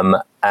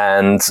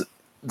 And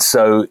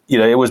so,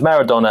 it was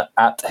Maradona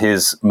at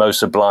his most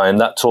sublime.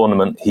 That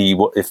tournament,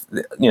 it's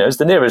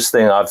the nearest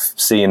thing I've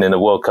seen in a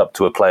World Cup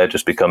to a player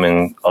just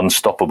becoming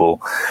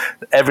unstoppable.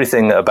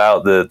 Everything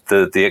about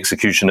the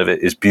execution of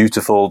it is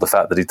beautiful. The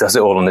fact that he does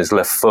it all on his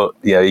left foot,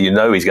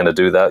 he's going to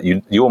do that.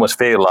 You almost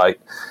feel like,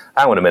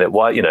 hang on a minute,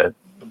 why, he's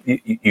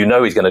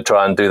going to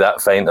try and do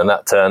that feint and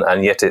that turn,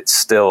 and yet it's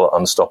still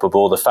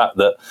unstoppable. The fact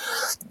that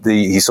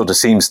he sort of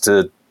seems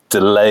to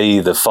delay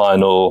the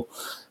final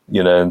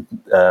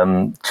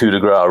coup de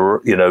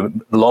grace,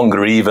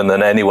 longer even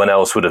than anyone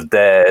else would have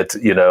dared.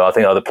 I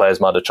think other players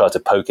might have tried to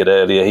poke it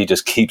earlier. He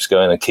just keeps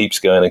going and keeps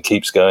going and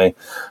keeps going.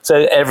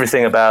 So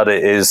everything about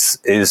it is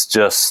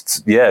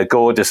just,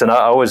 gorgeous. And I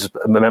always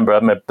remember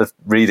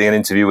reading an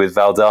interview with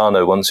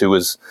Valdano once, who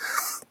was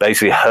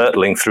basically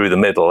hurtling through the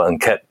middle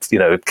and kept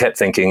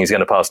thinking, he's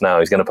going to pass now,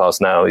 he's going to pass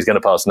now, he's going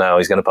to pass now,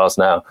 he's going to pass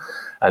now.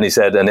 And he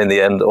said, and in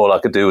the end, all I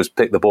could do was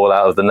pick the ball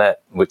out of the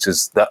net, which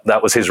is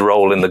that was his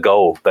role in the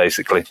goal,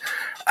 basically.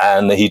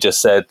 And he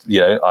just said,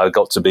 I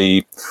got to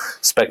be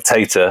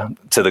spectator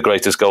to the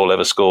greatest goal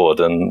ever scored.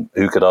 And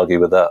who could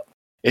argue with that?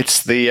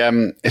 It's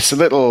the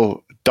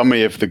little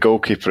dummy of the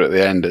goalkeeper at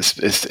the end.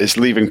 It's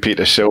leaving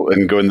Peter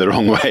Shilton going the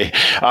wrong way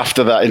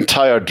after that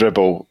entire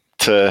dribble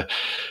to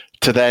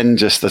then,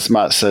 just as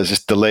Matt says,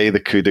 just delay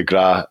the coup de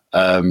grace.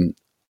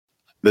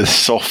 The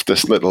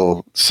softest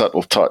little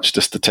subtle touch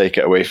just to take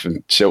it away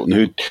from Shilton,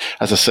 who,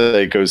 as I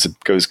say,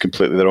 goes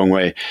completely the wrong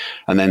way,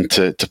 and then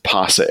to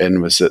pass it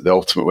in was the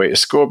ultimate way to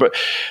score. But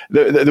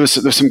there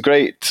was some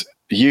great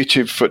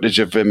YouTube footage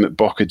of him at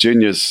Boca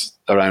Juniors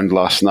around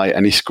last night,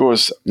 and he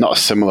scores not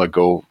a similar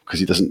goal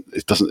because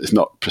it's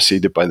not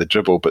preceded by the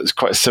dribble, but it's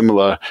quite a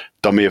similar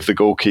dummy of the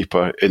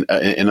goalkeeper in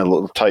a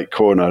little tight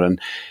corner, and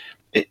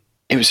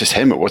it was just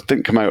him. It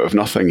didn't come out of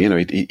nothing.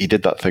 He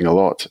did that thing a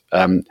lot.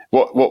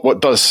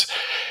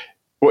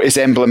 What is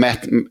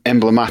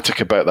emblematic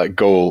about that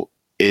goal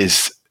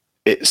is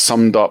it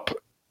summed up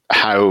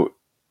how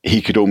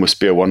he could almost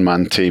be a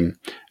one-man team.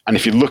 And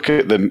if you look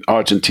at the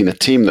Argentina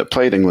team that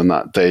played England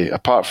that day,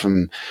 apart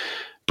from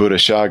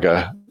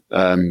Burruchaga,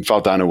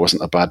 Valdano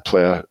wasn't a bad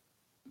player.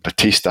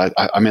 Batista,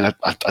 I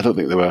don't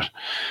think they were.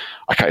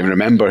 I can't even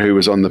remember who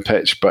was on the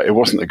pitch, but it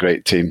wasn't a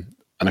great team.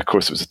 And of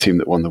course, it was a team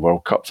that won the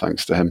World Cup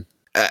thanks to him.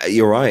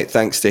 You're right.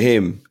 Thanks to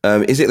him.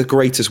 Is it the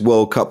greatest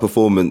World Cup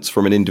performance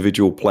from an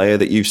individual player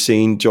that you've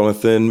seen,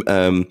 Jonathan?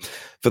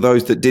 For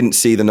those that didn't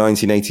see the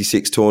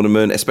 1986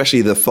 tournament,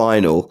 especially the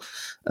final,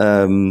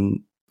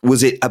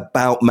 was it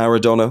about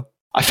Maradona?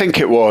 I think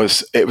it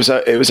was. It was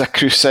a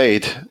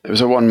crusade. It was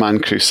a one-man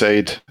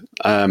crusade,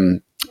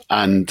 and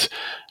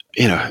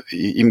you know,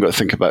 you even got to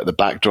think about the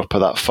backdrop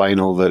of that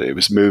final. That it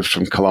was moved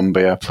from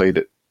Colombia, played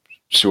at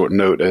short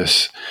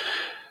notice.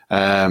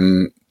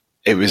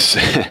 It was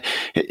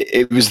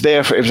it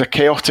was a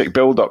chaotic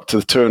build-up to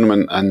the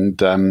tournament,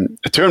 and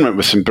a tournament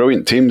with some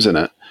brilliant teams in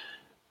it.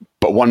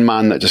 But one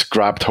man that just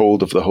grabbed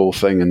hold of the whole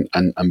thing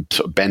and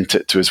sort of bent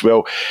it to his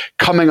will.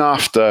 Coming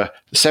after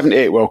the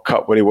 '78 World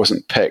Cup where he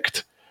wasn't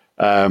picked.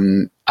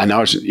 And he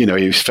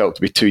was felt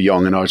to be too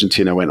young, and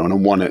Argentina went on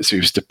and won it. So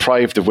he was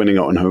deprived of winning it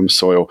on home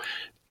soil.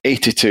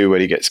 '82, where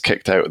he gets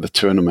kicked out of the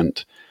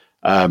tournament.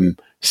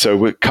 So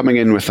we're coming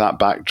in with that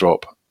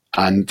backdrop,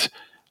 and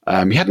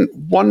he hadn't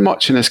won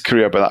much in his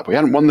career by that point. He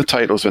hadn't won the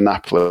titles with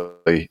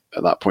Napoli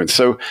at that point.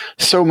 So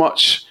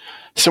much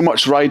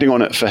riding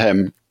on it for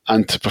him,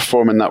 and to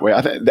perform in that way.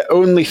 I think if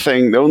I'm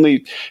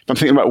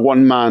thinking about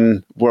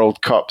one-man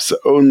World Cups, the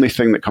only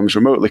thing that comes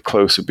remotely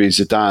close would be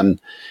Zidane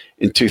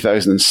in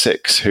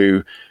 2006,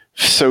 who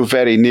so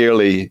very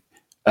nearly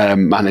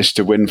managed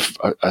to win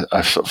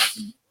a sort of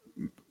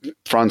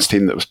France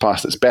team that was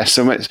past its best,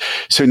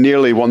 so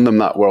nearly won them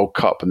that World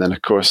Cup, and then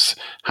of course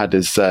had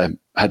his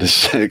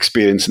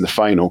experience in the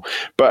final.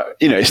 But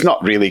you know, it's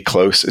not really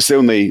close. It's the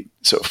only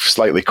sort of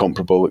slightly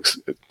comparable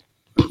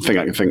thing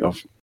I can think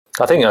of.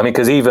 I mean,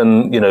 because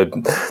even,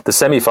 the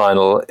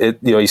semi-final,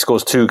 he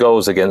scores 2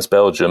 goals against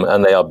Belgium,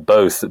 and they are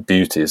both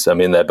beauties. I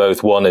mean, they're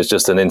both, one is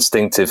just an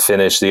instinctive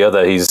finish. The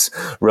other, he's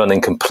running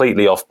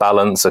completely off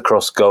balance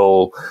across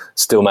goal,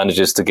 still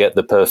manages to get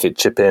the perfect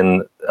chip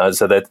in.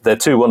 So they're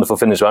 2 wonderful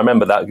finishes. I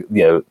remember that,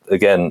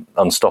 again,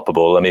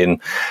 unstoppable. I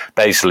mean,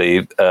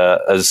 basically,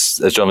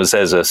 as John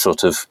says, a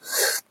sort of,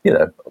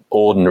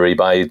 ordinary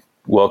by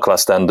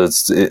world-class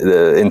standards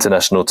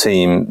international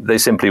team, they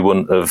simply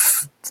wouldn't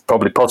have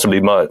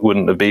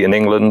beaten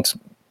England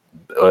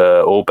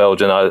or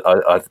Belgium.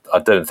 I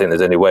don't think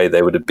there's any way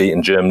they would have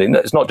beaten Germany.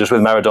 It's not just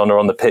with Maradona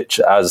on the pitch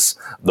as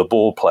the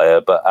ball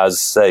player, but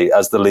as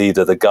the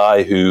leader, the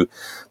guy who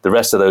the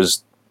rest of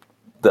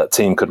that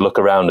team could look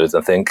around with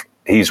and think,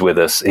 he's with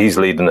us, he's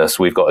leading us,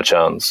 we've got a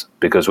chance.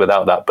 Because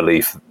without that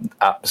belief,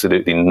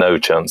 absolutely no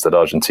chance that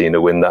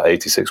Argentina win that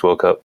 86 World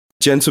Cup.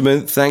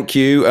 Gentlemen, thank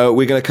you.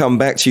 We're going to come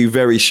back to you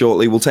very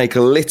shortly. We'll take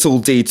a little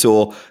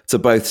detour to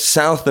both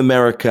South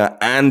America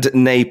and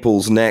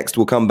Naples next.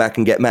 We'll come back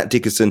and get Matt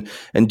Dickerson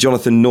and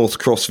Jonathan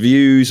Northcross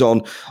views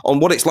on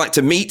what it's like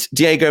to meet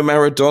Diego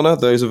Maradona,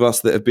 those of us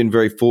that have been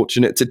very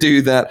fortunate to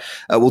do that.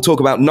 We'll talk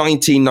about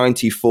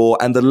 1994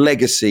 and the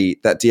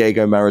legacy that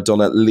Diego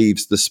Maradona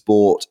leaves the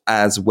sport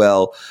as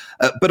well.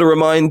 But a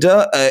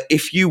reminder,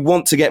 if you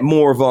want to get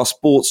more of our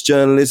sports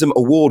journalism,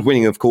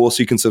 award-winning, of course,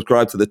 you can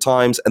subscribe to The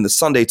Times and The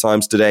Sunday Times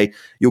today.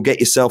 You'll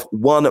get yourself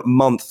 1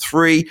 month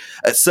free.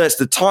 Search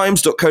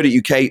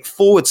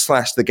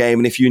thetimes.co.uk/the game.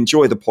 And if you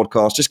enjoy the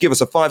podcast, just give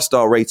us a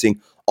 5-star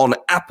rating on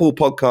Apple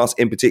Podcasts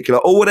in particular,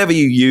 or whatever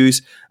you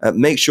use.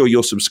 Make sure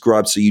you're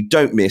subscribed so you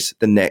don't miss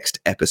the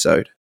next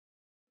episode.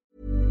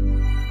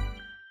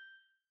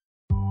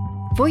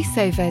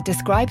 VoiceOver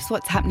describes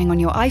what's happening on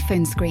your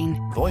iPhone screen,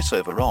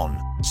 VoiceOver on,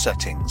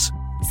 settings,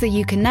 so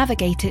you can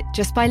navigate it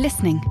just by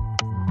listening.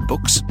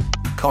 books,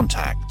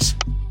 contacts,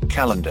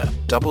 calendar,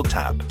 double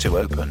tap to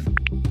open.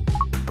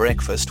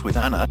 Breakfast with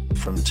Anna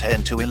from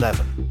 10 to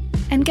 11.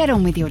 And get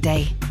on with your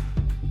day.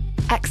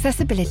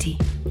 Accessibility.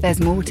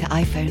 There's more to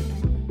iPhone.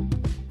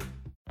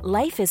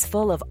 Life is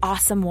full of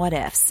awesome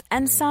what-ifs,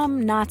 and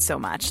some not so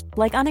much,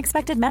 like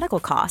unexpected medical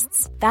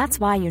costs. That's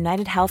why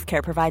United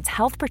Healthcare provides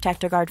Health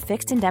Protector Guard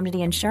fixed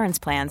indemnity insurance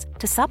plans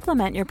to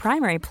supplement your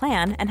primary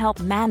plan and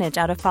help manage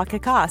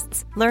out-of-pocket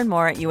costs. Learn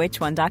more at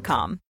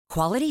uh1.com.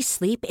 Quality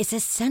sleep is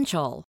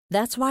essential.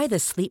 That's why the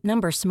Sleep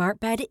Number Smart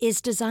Bed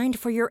is designed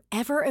for your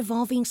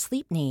ever-evolving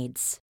sleep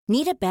needs.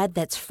 Need a bed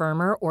that's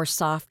firmer or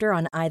softer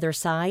on either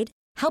side?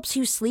 Helps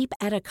you sleep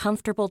at a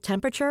comfortable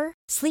temperature?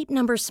 Sleep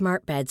Number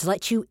Smart Beds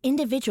let you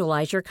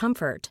individualize your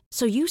comfort,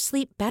 so you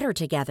sleep better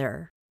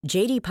together.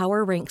 J.D.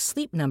 Power ranks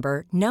Sleep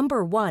Number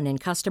number 1 in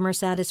customer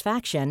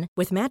satisfaction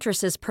with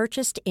mattresses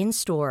purchased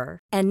in-store.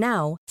 And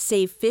now,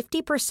 save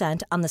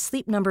 50% on the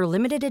Sleep Number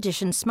Limited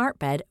Edition Smart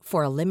Bed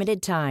for a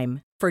limited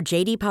time. For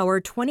J.D. Power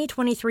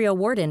 2023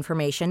 award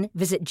information,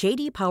 visit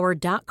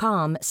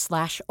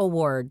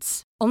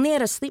jdpower.com/awards. Only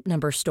at a Sleep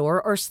Number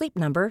store or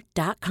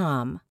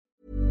sleepnumber.com.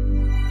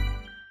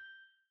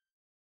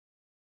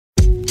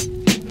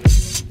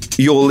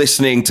 You're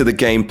listening to the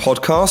Game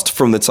podcast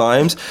from The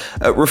Times,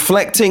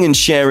 reflecting and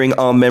sharing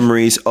our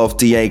memories of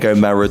Diego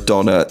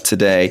Maradona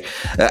today.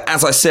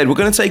 As I said, we're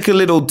going to take a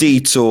little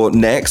detour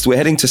next. We're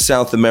heading to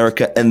South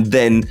America and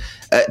then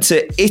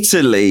to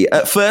Italy.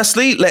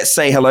 Firstly, let's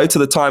say hello to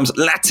the Times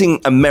Latin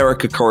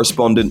America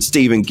correspondent,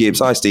 Stephen Gibbs.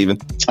 Hi, Stephen.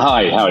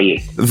 Hi, how are you?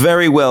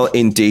 Very well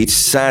indeed.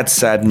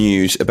 Sad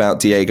news about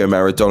Diego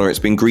Maradona. It's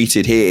been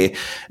greeted here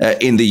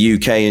in the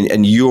UK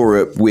and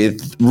Europe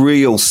with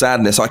real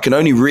sadness. I can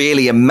only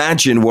really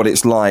imagine what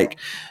it's like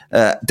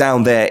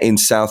down there in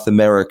South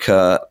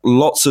America.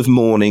 Lots of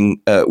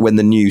mourning when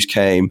the news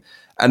came.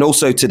 And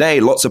also today,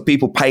 lots of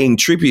people paying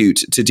tribute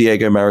to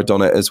Diego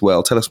Maradona as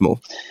well. Tell us more.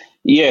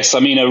 Yes, I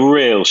mean, a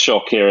real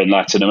shock here in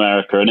Latin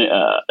America, and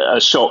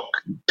a shock.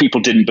 People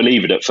didn't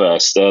believe it at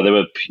first. There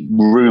were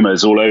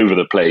rumors all over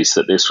the place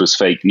that this was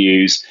fake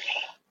news,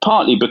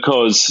 partly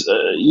because,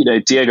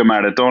 Diego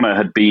Maradona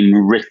had been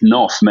written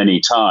off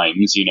many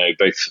times,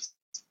 both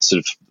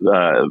sort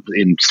of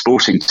in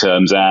sporting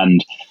terms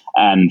and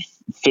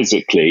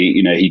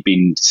physically. He'd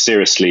been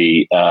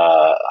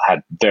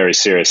had very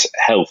serious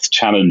health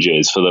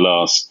challenges for the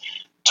last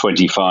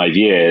 25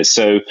 years.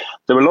 So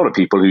there were a lot of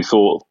people who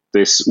thought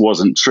this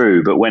wasn't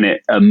true, but when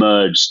it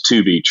emerged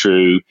to be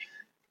true,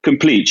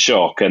 complete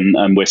shock.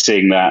 And we're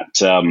seeing that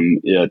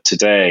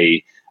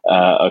today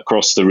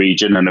across the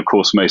region, and of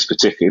course, most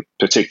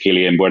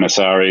particularly in Buenos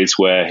Aires,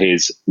 where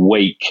his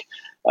wake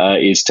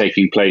is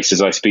taking place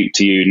as I speak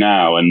to you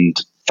now. And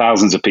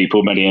thousands of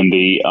people, many in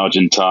the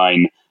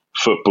Argentine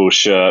football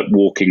shirt,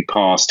 walking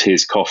past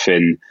his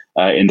coffin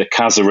in the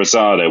Casa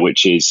Rosada,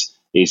 which is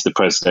the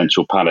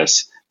presidential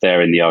palace there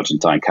in the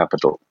Argentine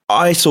capital.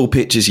 I saw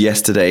pictures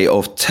yesterday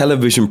of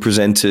television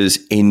presenters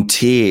in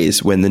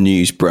tears when the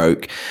news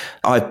broke.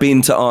 I've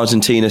been to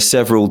Argentina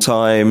several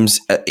times.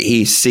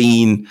 He's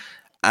seen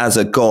as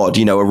a god,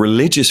 a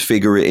religious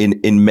figure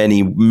in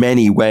many,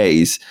 many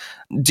ways.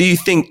 Do you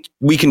think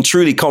we can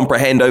truly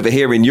comprehend over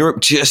here in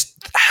Europe just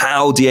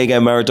how Diego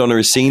Maradona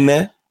is seen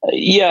there?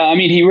 Yeah, I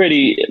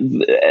mean,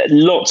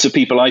 lots of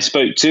people I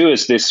spoke to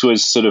as this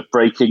was sort of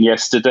breaking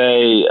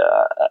yesterday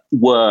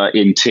were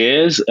in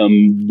tears,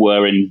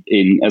 were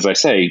in, as I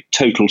say,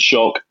 total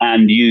shock,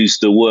 and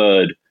used the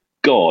word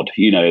God.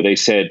 They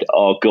said,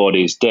 our God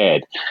is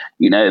dead.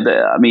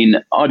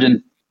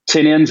 Argentinians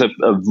are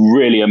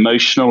really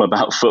emotional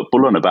about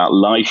football and about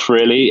life,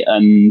 really.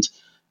 And,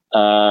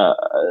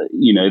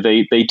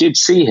 they did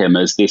see him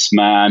as this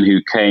man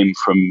who came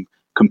from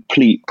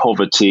complete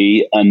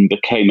poverty and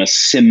became a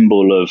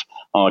symbol of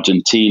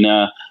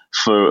Argentina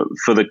for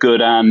the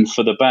good and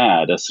for the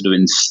bad, a sort of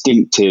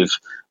instinctive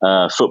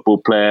football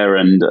player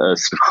and a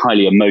sort of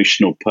highly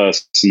emotional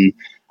person,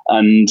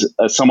 and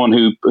someone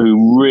who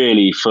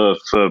really for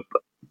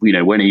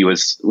when he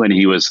was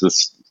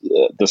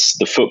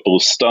the football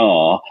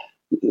star,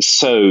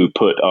 so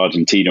put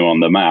Argentina on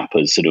the map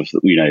as sort of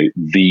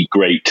the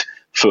great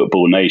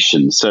football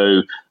nation.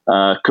 So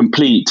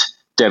complete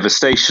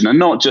devastation, and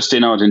not just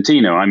in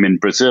Argentina. I'm in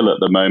Brazil at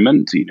the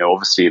moment.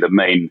 Obviously the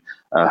main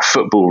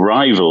football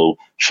rival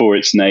for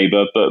its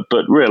neighbor,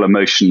 but real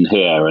emotion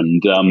here.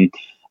 And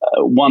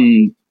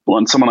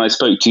someone I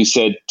spoke to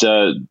said,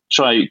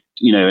 try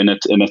in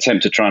an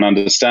attempt to try and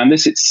understand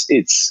this.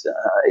 It's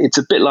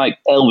a bit like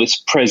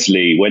Elvis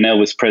Presley when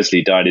Elvis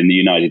Presley died in the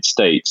United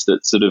States.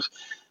 That sort of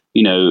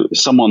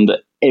someone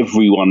that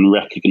everyone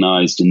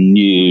recognized and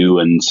knew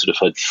and sort of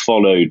had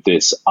followed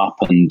this up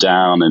and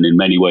down and in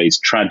many ways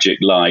tragic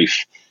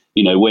life.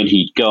 When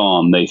he'd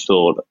gone, they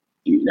thought,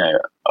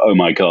 oh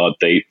my God,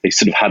 they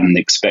sort of hadn't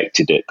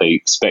expected it. They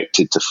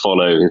expected to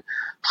follow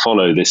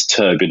this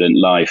turbulent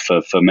life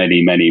for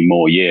many, many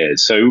more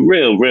years. So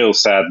real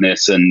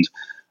sadness and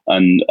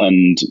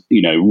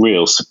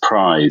real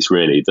surprise,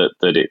 really,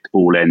 that it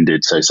all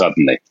ended so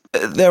suddenly.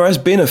 There has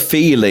been a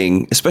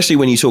feeling, especially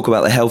when you talk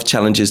about the health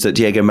challenges that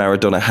Diego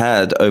Maradona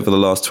had over the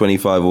last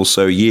 25 or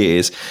so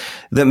years,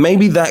 that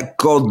maybe that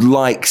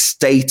godlike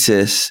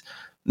status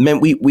meant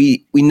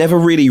we never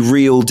really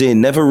reeled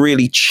in, never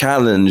really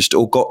challenged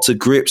or got to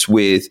grips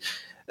with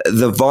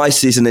the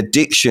vices and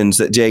addictions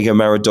that Diego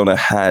Maradona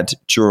had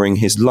during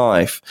his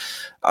life.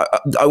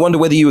 I wonder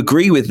whether you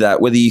agree with that,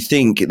 whether you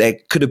think there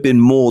could have been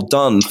more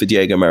done for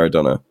Diego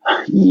Maradona.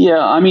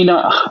 Yeah, I mean,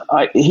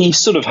 he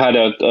sort of had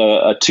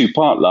a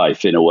two-part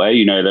life in a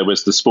way. There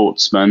was the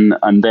sportsman,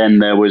 and then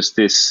there was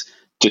this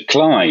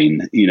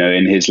decline,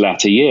 in his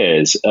latter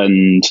years.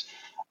 And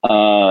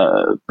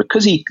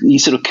because he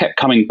sort of kept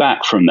coming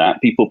back from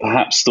that, people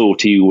perhaps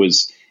thought he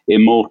was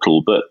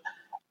immortal, but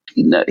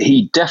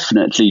he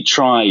definitely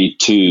tried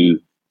to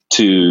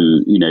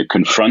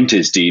confront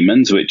his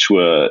demons, which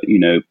were,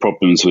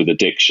 problems with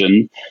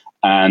addiction.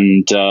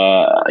 And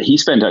he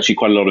spent actually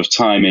quite a lot of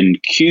time in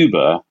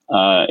Cuba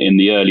in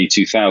the early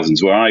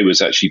 2000s, where I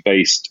was actually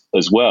based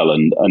as well.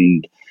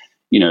 And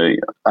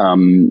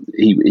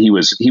he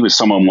was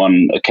someone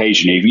one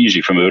occasionally,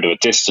 usually from a bit of a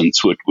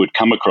distance, would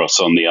come across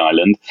on the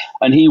island.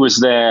 And he was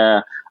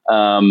there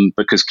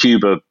because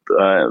Cuba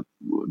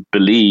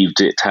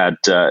believed it had,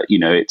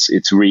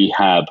 its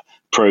rehab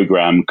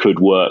program could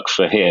work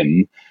for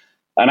him.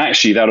 And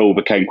actually, that all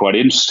became quite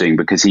interesting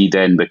because he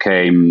then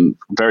became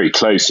very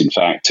close, in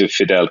fact, to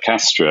Fidel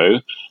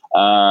Castro,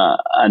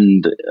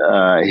 and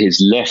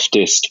his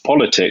leftist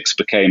politics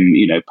became,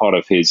 part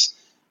of his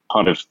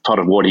part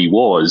of what he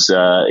was.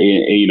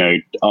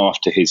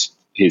 After his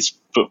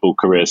football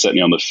career,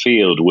 certainly on the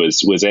field,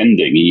 was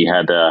ending. He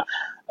had a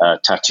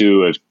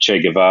tattoo of Che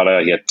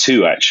Guevara. He had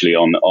two actually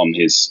on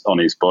his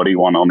body,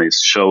 one on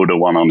his shoulder,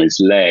 one on his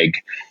leg,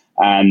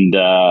 and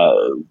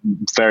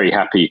very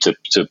happy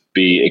to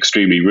be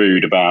extremely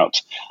rude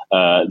about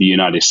the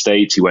United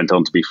States. He went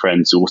on to be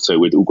friends also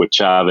with Hugo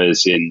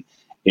Chavez in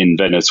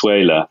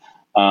Venezuela.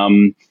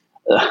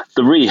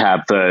 The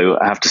rehab, though,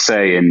 I have to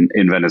say,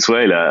 in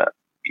Venezuela,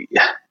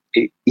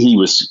 he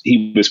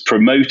was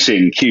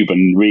promoting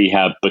Cuban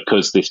rehab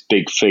because this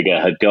big figure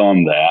had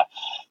gone there.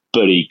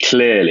 But he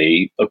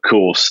clearly, of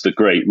course, the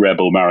great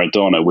rebel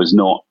Maradona was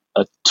not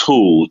at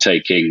all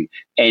taking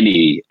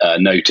any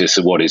notice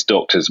of what his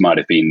doctors might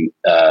have been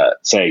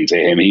saying to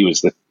him. He was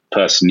the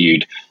person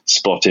you'd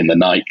spot in the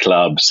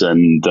nightclubs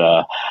and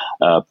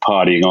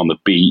partying on the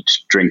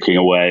beach, drinking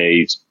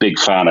away, big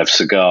fan of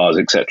cigars,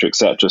 etc.,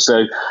 etc.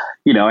 So,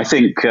 I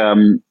think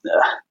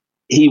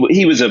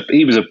he was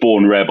a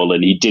born rebel,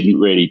 and he didn't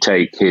really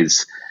take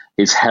his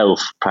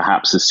health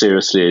perhaps as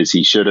seriously as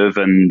he should have.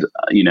 And,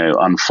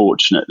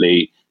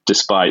 unfortunately,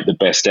 despite the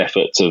best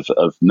efforts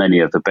of many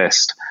of the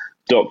best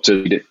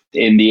doctors,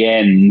 in the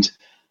end,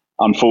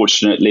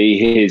 unfortunately,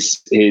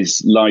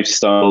 his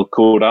lifestyle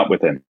caught up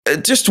with him.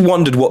 Just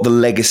wondered what the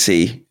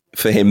legacy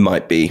for him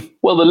might be.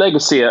 Well, the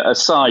legacy,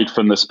 aside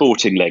from the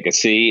sporting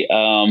legacy,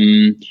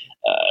 one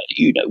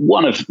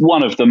of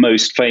the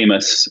most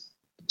famous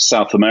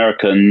South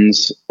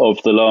Americans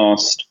of the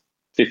last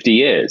 50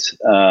 years,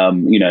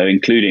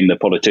 including the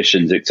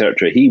politicians,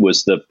 etc.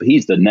 He's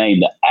the name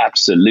that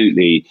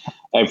absolutely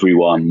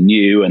everyone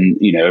knew, and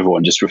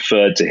everyone just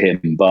referred to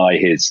him by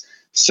his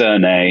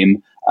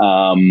surname.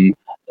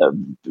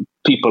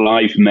 People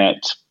I've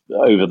met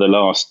over the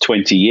last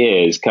 20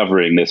 years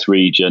covering this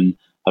region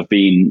have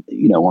been,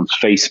 on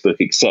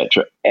Facebook,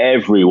 etc.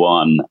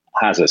 Everyone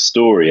has a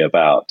story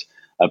about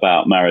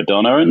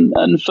Maradona,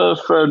 and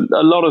for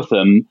a lot of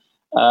them,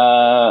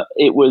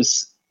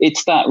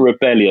 it's that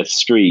rebellious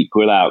streak,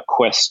 without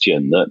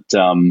question, that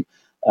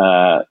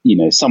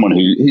someone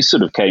who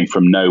sort of came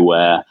from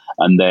nowhere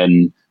and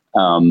then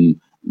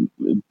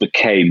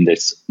became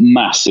this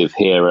massive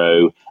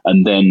hero,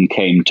 and then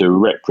came to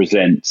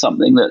represent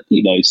something that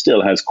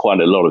still has quite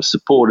a lot of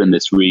support in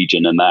this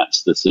region, and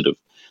that's the sort of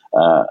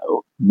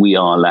we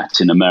are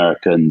Latin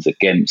Americans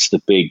against the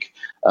big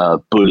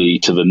bully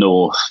to the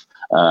north,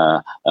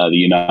 the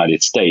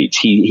United States.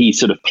 He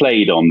sort of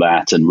played on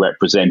that and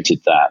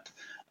represented that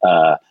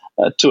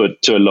to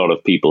a lot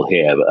of people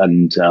here,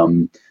 and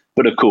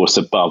but of course,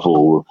 above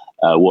all,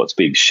 what's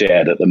being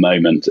shared at the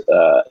moment,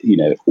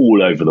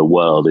 all over the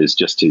world, is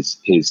just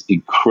his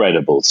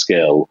incredible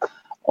skill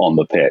on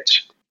the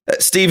pitch.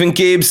 Stephen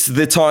Gibbs,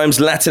 The Times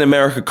Latin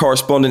America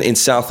correspondent in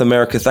South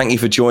America. Thank you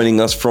for joining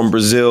us from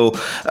Brazil.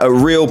 A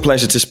real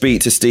pleasure to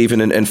speak to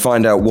Stephen and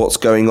find out what's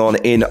going on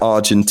in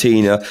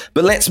Argentina.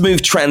 But let's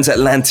move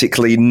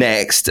transatlantically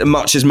next,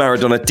 much as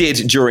Maradona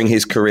did during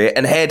his career,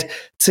 and head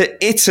to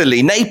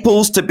Italy.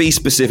 Naples, to be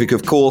specific,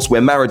 of course,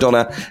 where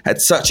Maradona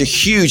had such a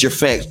huge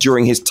effect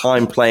during his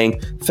time playing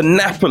for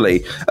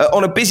Napoli.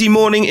 On a busy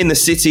morning in the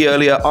city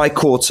earlier, I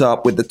caught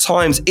up with The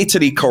Times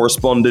Italy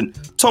correspondent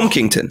Tom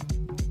Kington.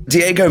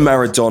 Diego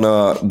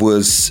Maradona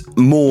was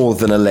more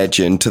than a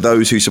legend to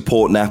those who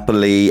support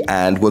Napoli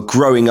and were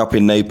growing up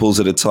in Naples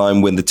at a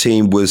time when the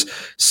team was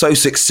so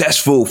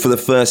successful for the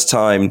first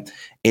time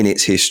in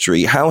its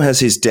history. How has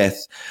his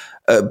death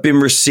been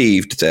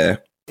received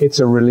there? It's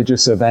a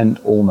religious event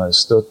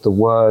almost. The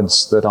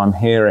words that I'm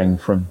hearing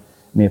from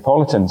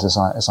Neapolitans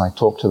as I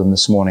talk to them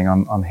this morning,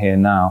 I'm here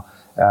now,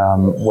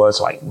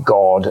 words like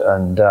God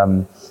and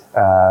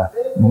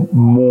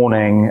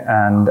mourning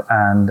and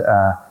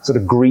sort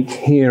of Greek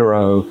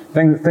hero,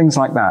 things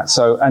like that.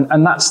 So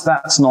and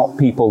that's not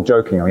people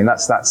joking. I mean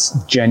that's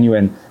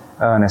genuine,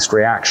 earnest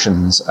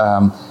reactions.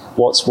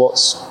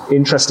 What's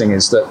interesting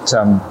is that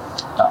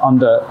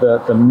under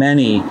the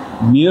many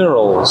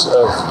murals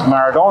of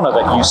Maradona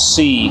that you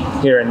see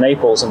here in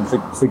Naples, and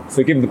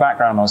forgive the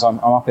background noise, I'm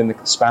up in the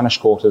Spanish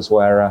quarters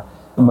where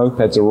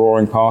mopeds are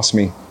roaring past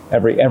me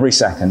every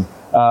second.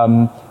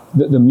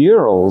 The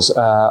murals,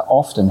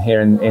 often here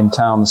in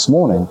town this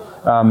morning,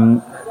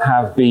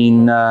 have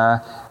been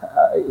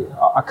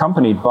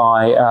accompanied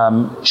by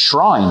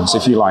shrines,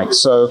 if you like.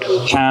 So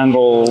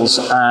candles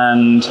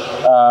and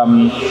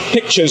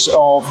pictures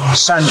of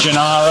San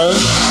Gennaro,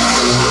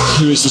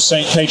 who is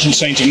the patron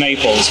saint of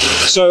Naples.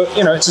 So,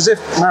 it's as if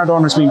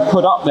Maradona has been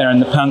put up there in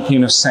the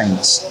pantheon of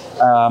saints.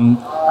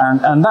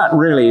 And that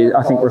really,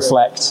 I think,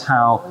 reflects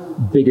how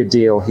big a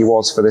deal he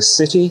was for this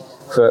city,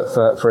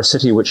 for a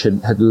city which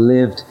had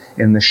lived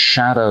in the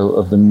shadow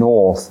of the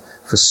North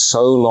for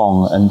so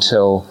long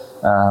until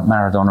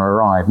Maradona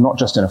arrived, not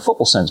just in a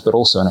football sense, but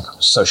also in a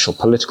social,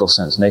 political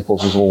sense.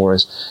 Naples was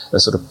always a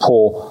sort of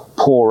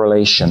poor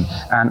relation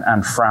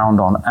and frowned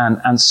on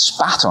and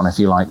spat on, if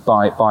you like,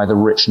 by the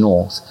rich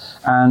North.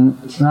 And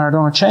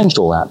Maradona changed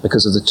all that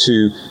because of the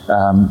two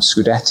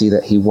Scudetti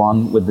that he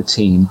won with the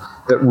team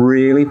that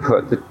really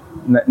put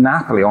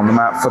Napoli on the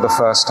map for the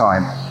first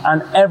time.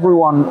 And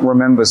everyone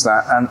remembers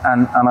that,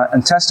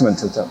 and testament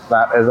to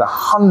that are the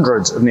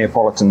hundreds of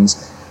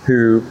Neapolitans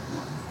who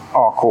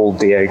are called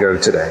Diego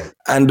today.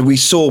 And we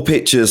saw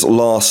pictures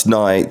last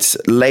night,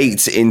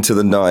 late into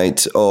the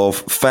night, of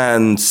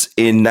fans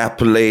in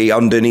Napoli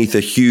underneath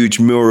a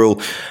huge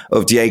mural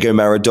of Diego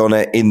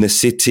Maradona in the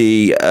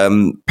city,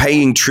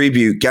 paying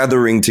tribute,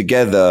 gathering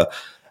together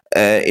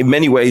in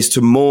many ways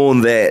to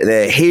mourn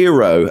their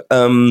hero.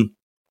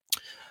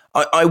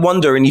 I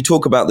wonder, and you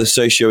talk about the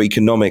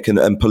socio-economic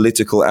and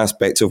political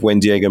aspect of when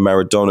Diego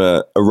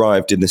Maradona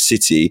arrived in the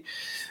city,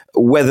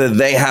 whether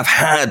they have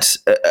had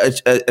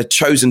a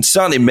chosen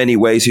son in many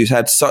ways who's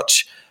had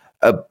such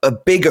a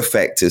big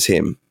effect as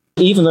him.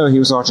 Even though he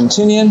was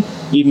Argentinian,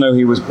 even though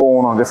he was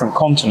born on a different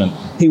continent,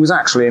 he was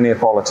actually a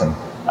Neapolitan.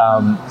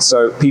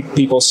 So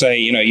people say,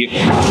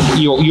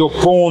 you're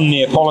born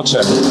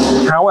Neapolitan.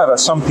 However,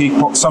 some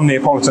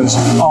Neapolitans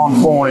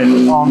aren't born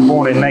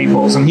in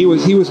Naples, and he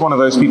was one of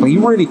those people. He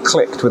really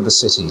clicked with the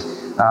city,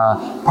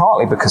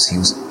 partly because he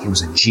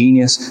was a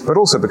genius, but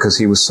also because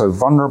he was so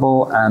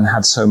vulnerable and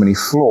had so many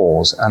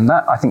flaws, and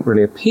that I think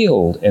really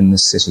appealed in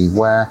this city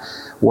where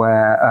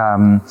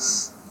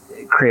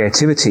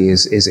creativity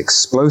is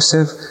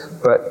explosive,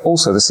 but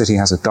also the city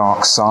has a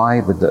dark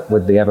side with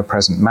the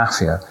ever-present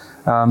mafia.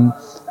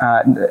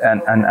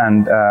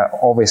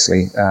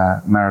 Obviously,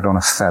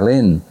 Maradona fell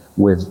in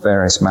with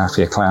various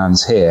mafia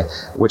clans here,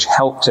 which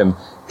helped him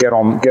get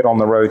on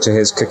the road to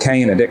his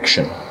cocaine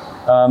addiction.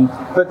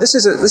 But this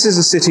is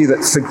a city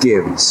that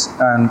forgives,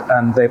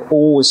 and they've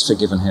always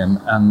forgiven him,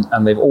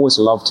 and they've always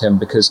loved him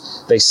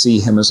because they see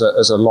him as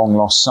a long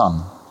lost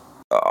son.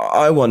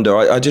 I wonder.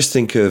 I just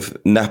think of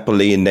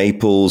Napoli and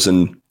Naples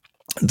and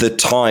the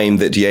time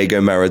that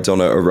Diego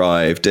Maradona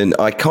arrived, and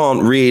I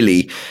can't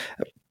really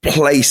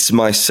place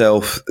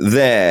myself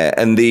there,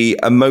 and the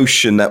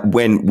emotion that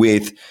went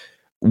with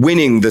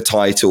winning the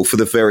title for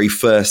the very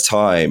first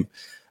time.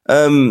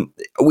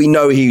 We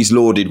know he's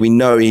lauded. We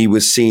know he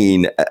was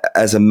seen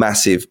as a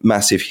massive,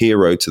 massive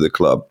hero to the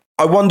club.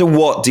 I wonder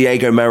what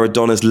Diego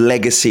Maradona's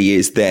legacy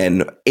is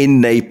then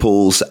in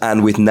Naples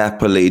and with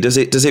Napoli. Does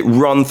it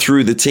run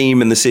through the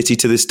team and the city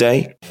to this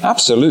day?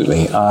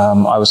 Absolutely.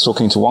 I was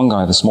talking to one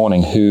guy this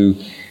morning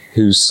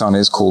whose son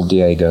is called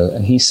Diego,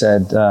 and he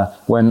said,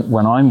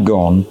 when I'm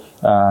gone,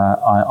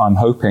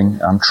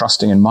 I'm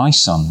trusting in my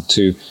son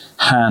to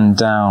hand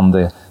down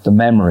the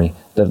memory,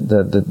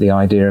 the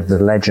idea of the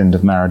legend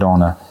of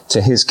Maradona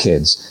to his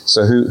kids.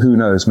 So who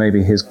knows?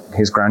 Maybe his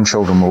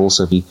grandchildren will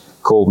also be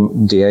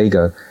called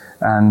Diego.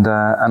 And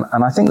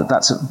I think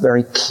that's a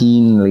very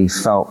keenly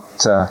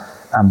felt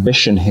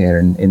ambition here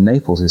in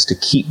Naples, is to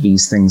keep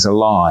these things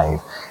alive.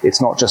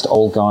 It's not just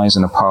old guys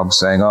in a pub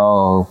saying,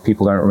 "Oh,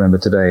 people don't remember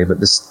today, but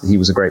he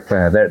was a great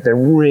player." They're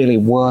really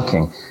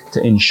working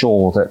to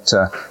ensure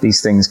that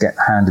these things get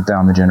handed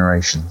down the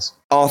generations.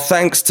 Our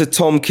thanks to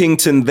Tom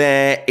Kington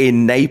there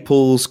in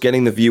Naples,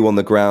 getting the view on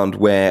the ground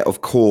where,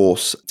 of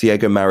course,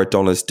 Diego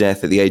Maradona's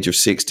death at the age of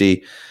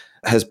 60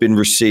 has been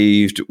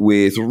received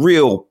with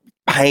real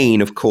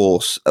pain, of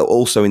course,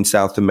 also in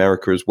South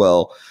America as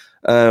well.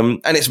 And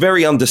it's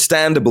very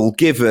understandable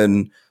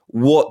given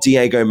what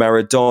Diego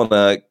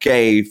Maradona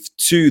gave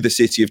to the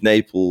city of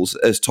Naples,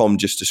 as Tom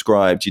just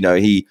described.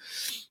 He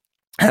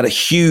had a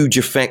huge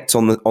effect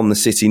on the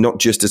city, not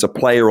just as a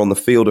player on the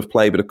field of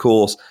play, but of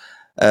course,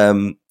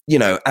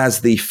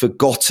 as the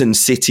forgotten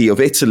city of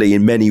Italy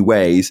in many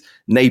ways.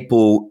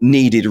 Naples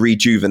needed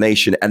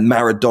rejuvenation, and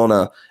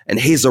Maradona and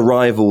his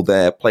arrival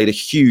there played a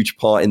huge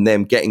part in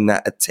them getting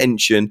that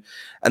attention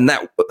and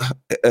that,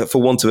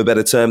 for want of a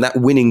better term, that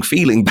winning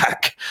feeling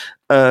back.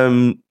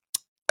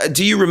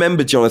 Do you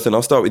remember, Jonathan,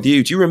 I'll start with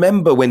you. Do you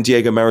remember when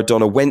Diego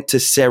Maradona went to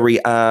Serie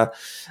A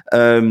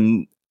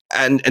and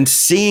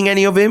seeing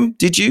any of him?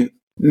 Did you?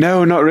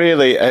 No, not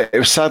really. It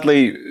was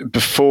sadly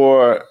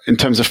before, in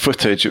terms of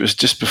footage, it was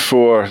just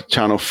before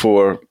Channel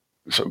 4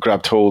 sort of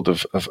grabbed hold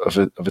of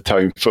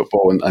Italian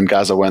football and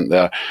Gaza went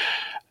there.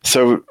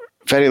 So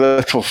very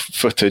little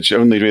footage,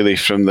 only really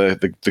from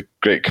the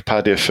great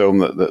Capadia film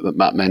that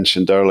Matt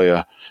mentioned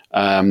earlier.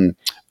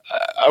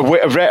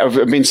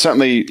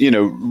 Certainly,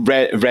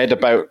 read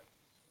about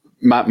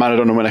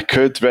Maradona when I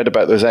could, read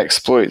about those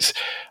exploits.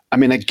 I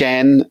mean,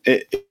 again,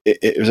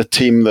 it was a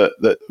team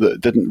that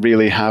didn't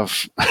really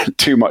have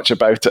too much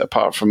about it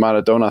apart from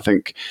Maradona. I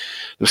think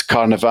there was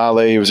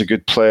Carnevale, he was a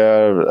good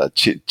player,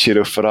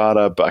 Ciro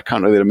Ferrara, but I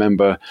can't really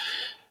remember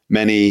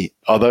many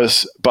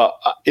others. But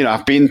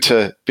I've been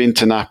to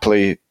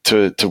Napoli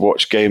to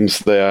watch games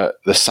there.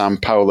 The San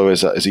Paolo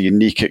is a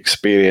unique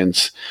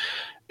experience.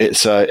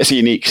 It's a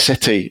unique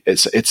city.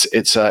 It's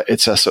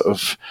a sort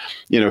of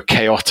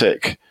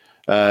chaotic,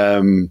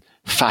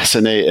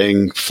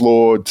 fascinating,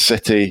 flawed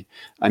city,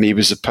 and he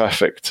was a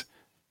perfect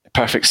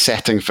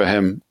setting for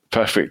him,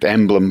 perfect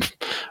emblem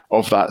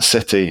of that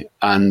city.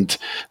 And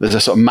there's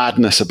a sort of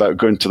madness about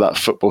going to that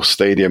football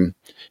stadium.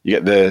 You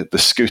get the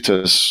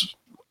scooters,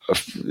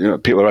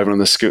 people arriving on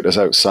the scooters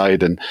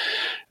outside, and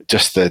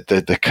just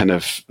the kind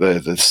of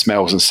the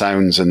smells and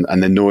sounds and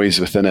the noise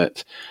within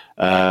it.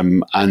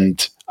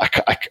 And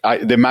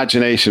the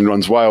imagination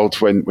runs wild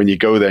when you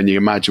go there and you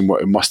imagine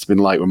what it must have been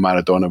like when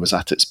Maradona was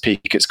at its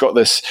peak. It's got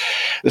this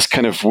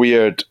kind of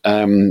weird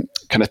kind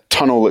of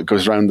tunnel that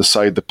goes around the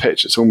side of the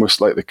pitch. It's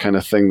almost like the kind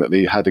of thing that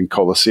they had in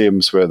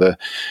Colosseums where the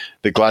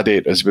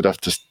gladiators would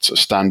have to sort of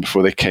stand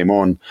before they came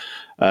on.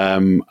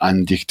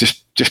 And you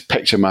just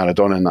picture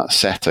Maradona in that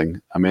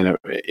setting. I mean,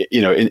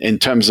 in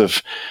terms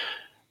of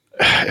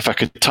if I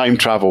could time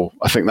travel,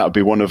 I think that would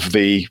be one of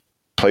the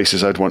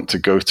places I'd want to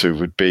go to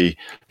would be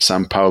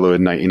Sao Paulo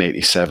in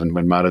 1987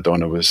 when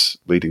Maradona was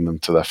leading them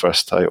to their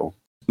first title.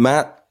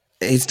 Matt,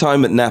 his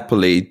time at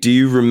Napoli, do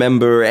you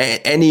remember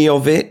any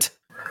of it?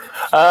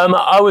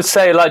 I would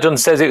say, like John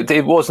says,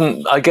 it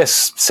wasn't, I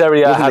guess,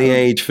 Serie A wasn't the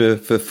age for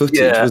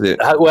footage, was it?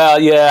 Well,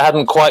 yeah, it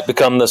hadn't quite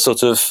become the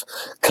sort of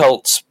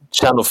cult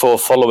Channel 4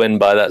 following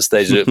by that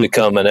stage that it had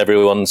become, and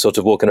everyone sort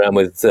of walking around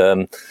with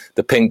the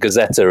pink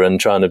Gazzetta and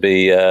trying to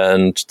be,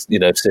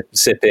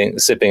 sipping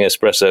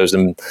espressos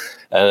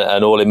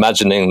and all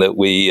imagining that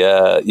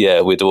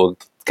we'd all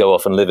go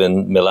off and live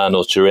in Milan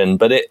or Turin.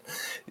 But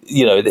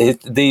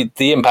the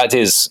impact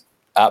is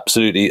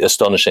absolutely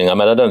astonishing. I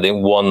mean, I don't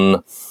think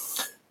one,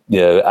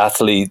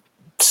 athlete,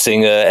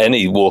 singer,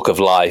 any walk of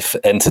life,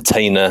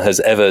 entertainer has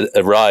ever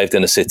arrived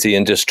in a city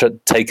and just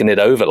taken it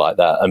over like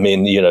that. I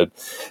mean,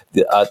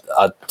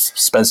 I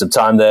spent some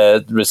time there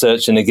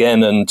researching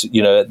again, and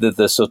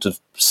the sort of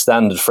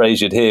standard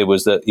phrase you'd hear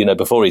was that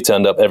before he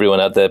turned up, everyone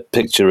had their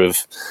picture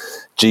of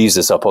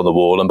Jesus up on the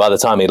wall, and by the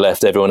time he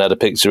left, everyone had a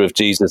picture of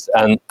Jesus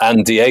and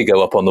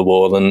Diego up on the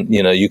wall, and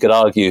you could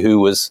argue who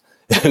was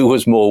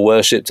more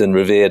worshipped and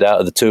revered out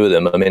of the two of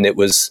them. I mean, it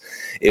was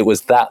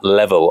that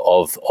level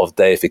of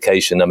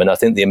deification. I mean, I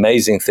think the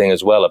amazing thing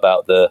as well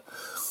about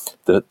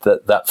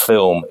that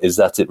film is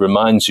that it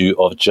reminds you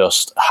of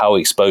just how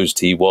exposed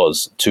he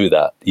was to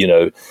that.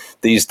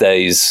 These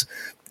days,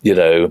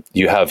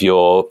 you have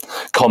your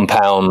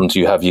compound,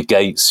 you have your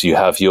gates, you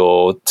have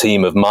your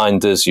team of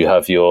minders, you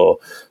have your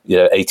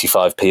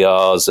 85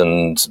 PRs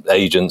and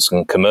agents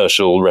and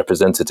commercial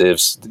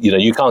representatives.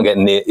 You cannot get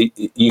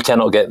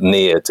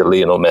near to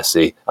Lionel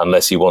Messi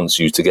unless he wants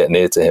you to get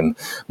near to him.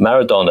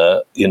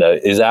 Maradona,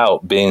 is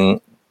out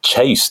being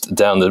chased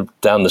down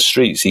the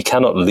streets. He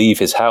cannot leave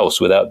his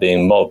house without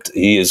being mobbed.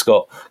 He has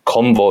got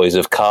convoys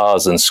of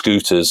cars and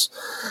scooters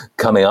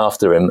coming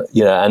after him.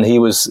 And he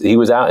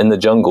was out in the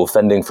jungle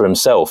fending for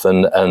himself,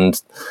 and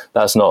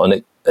that's not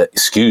an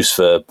excuse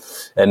for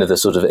any of the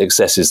sort of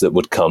excesses that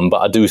would come.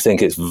 But I do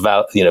think it's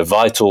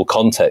vital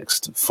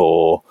context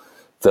for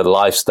the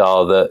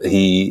lifestyle that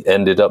he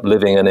ended up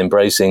living and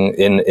embracing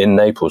in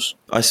Naples.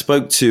 I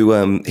spoke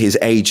to his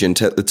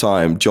agent at the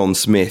time, John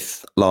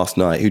Smith, last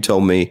night, who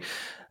told me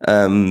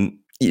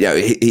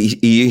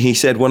he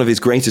said one of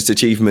his greatest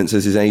achievements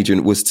as his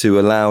agent was to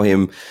allow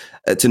him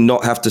to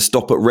not have to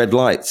stop at red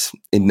lights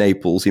in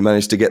Naples. He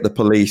managed to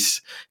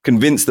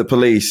convince the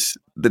police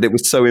that it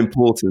was so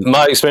important.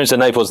 My experience in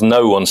Naples,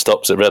 no one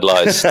stops at red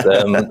lights.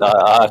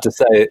 I have to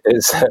say,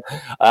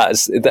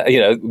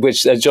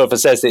 which as Jonathan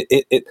says,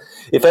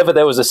 if ever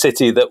there was a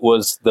city that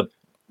was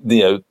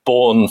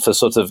born for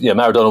sort of,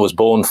 Maradona was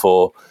born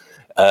for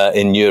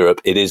in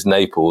Europe, it is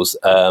Naples.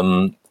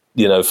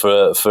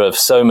 For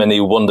so many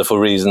wonderful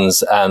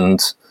reasons,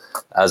 and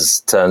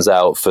as turns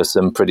out, for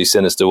some pretty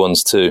sinister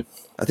ones too.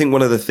 I think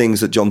one of the things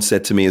that John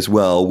said to me as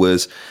well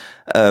was,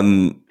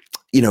 when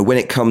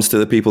it comes to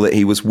the people that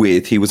he was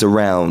with, he was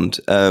around,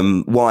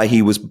 why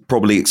he was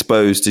probably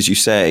exposed, as you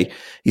say.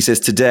 He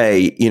says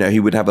today, he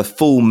would have a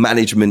full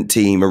management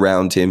team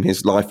around him.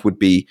 His life would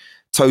be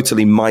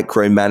totally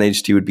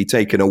micromanaged. He would be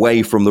taken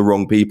away from the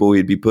wrong people.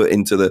 He'd be put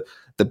into the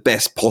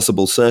best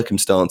possible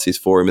circumstances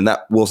for him. And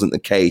that wasn't the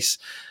case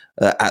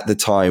at the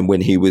time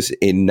when he was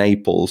in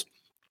Naples.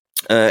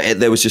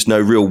 There was just no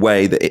real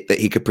way that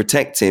he could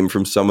protect him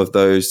from some of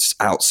those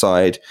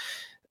outside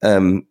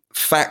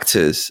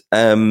factors.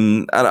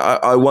 And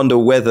I wonder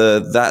whether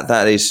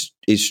that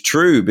is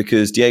true,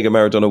 because Diego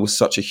Maradona was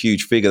such a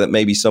huge figure that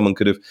maybe someone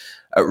could have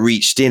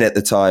reached in at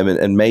the time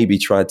and maybe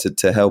tried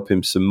to help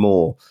him some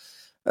more.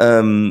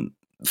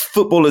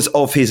 Footballers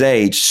of his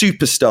age,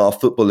 superstar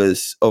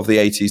footballers of the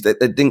 80s, they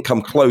didn't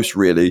come close,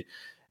 really.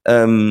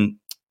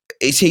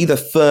 Is he the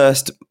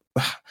first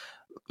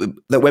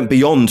that went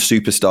beyond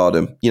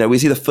superstardom?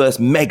 Is he the first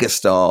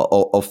megastar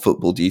of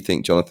football, do you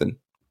think, Jonathan?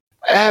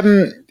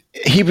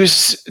 He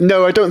was,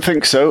 no, I don't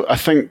think so. I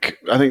think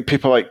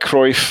people like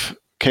Cruyff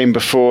came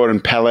before,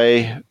 and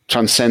Pelé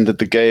transcended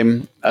the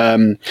game.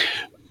 But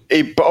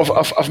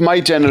of my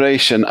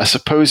generation, I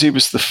suppose he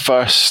was the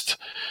first.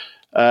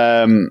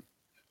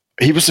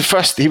 He was the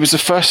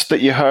first that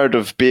you heard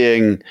of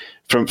being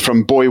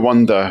from boy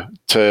wonder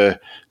to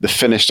the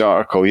finished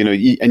article.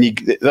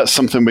 That's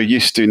something we're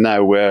used to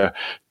now, where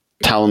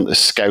talent is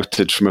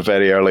scouted from a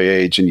very early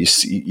age, and you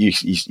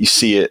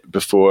see it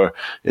before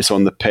it's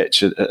on the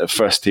pitch at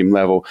first team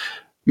level.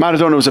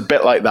 Maradona was a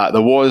bit like that.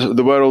 There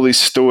were all these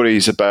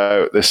stories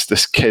about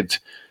this kid,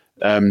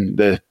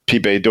 the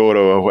Pibe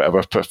d'Oro or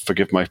whatever.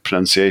 Forgive my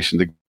pronunciation.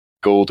 The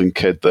golden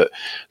kid that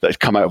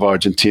had come out of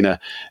Argentina.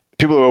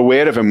 people were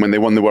aware of him when they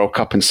won the World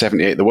Cup in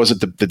 '78. There was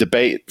the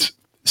debate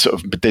sort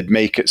of did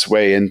make its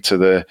way into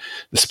the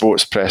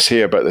sports press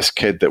here about this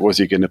kid, that was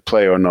he going to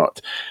play or not,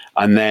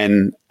 and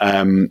then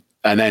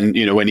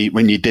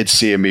when you did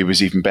see him, he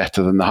was even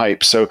better than the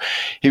hype. So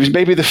he was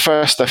maybe the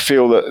first, I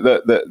feel,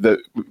 that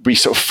we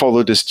sort of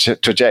followed his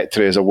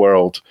trajectory as a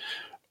world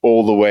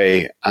all the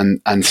way,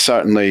 and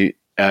certainly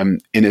in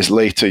his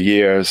later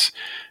years,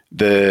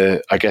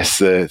 the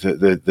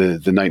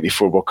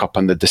 '94 World Cup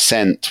and the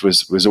descent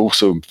was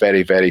also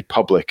very, very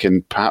public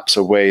in perhaps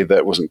a way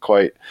that wasn't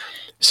quite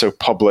so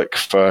public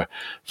for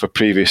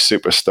previous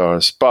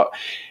superstars. But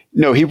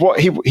no, he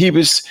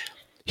was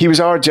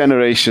our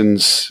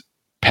generation's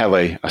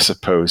Pele, I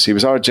suppose. He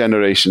was our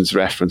generation's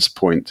reference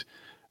point.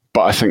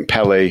 But I think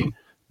Pele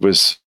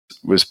was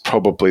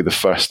probably the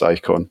first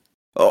icon.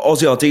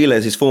 Ozzy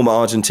Ardiles, his former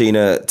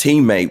Argentina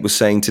teammate, was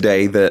saying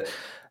today that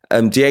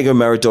Diego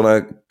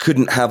Maradona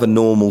couldn't have a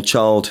normal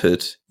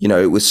childhood.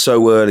 It was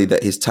so early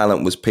that his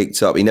talent was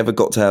picked up. He never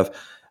got to have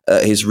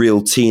his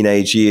real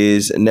teenage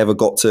years, and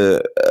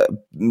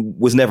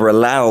was never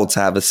allowed to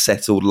have a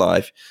settled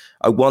life.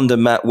 I wonder,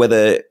 Matt,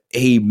 whether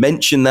he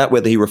mentioned that,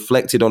 whether he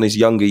reflected on his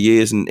younger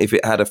years and if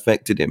it had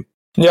affected him.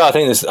 Yeah, I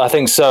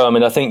think so. I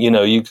mean, I think,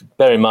 you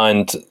bear in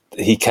mind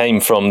he came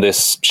from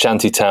this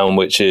shanty town,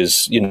 which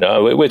is,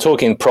 we're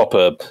talking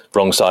proper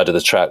wrong side of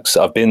the tracks.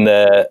 I've been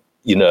there.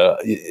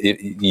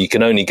 You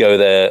can only go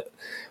there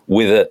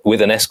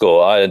with an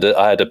escort.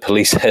 I had a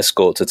police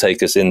escort to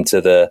take us into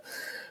the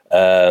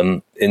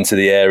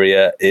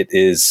area. It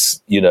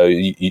is,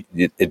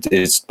 it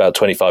is about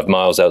 25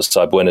 miles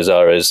outside Buenos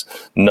Aires.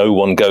 No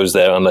one goes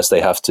there unless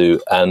they have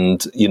to.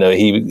 And,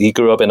 he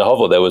grew up in a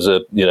hovel. There was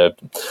a,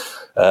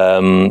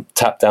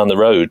 tap down the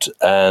road,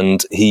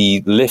 and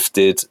he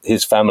lifted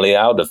his family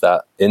out of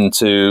that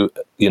into,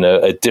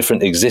 a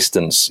different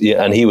existence.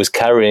 And he was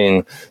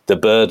carrying the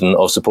burden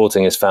of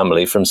supporting his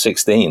family from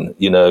 16.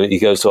 He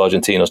goes to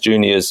Argentinos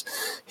Juniors.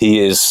 He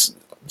is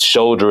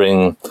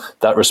shouldering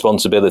that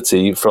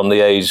responsibility from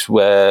the age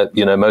where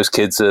most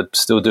kids are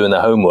still doing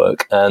their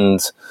homework. And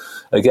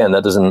again,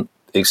 that doesn't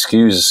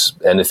excuse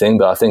anything,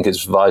 but I think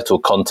it's vital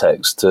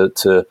context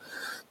to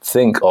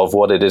think of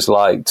what it is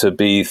like to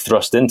be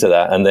thrust into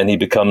that. And then he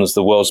becomes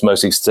the world's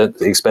most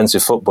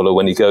expensive footballer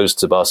when he goes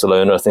to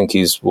Barcelona. I think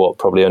he's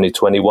probably only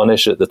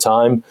 21-ish at the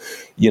time,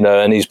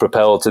 and he's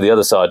propelled to the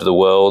other side of the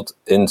world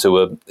into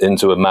a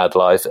mad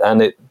life.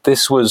 And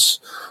it's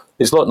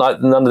not like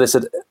none of this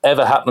had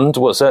ever happened.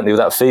 Well, certainly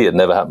that fee had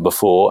never happened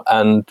before.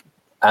 And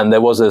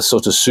there was a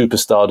sort of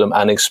superstardom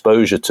and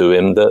exposure to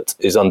him that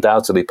is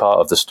undoubtedly part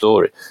of the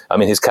story. I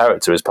mean, his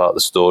character is part of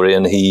the story,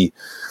 and he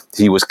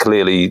was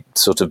clearly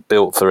sort of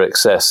built for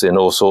excess in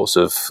all sorts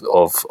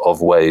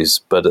of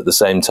ways. But at the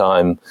same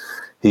time,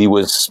 he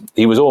was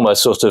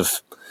almost sort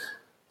of,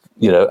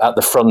 at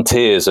the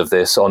frontiers of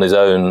this on his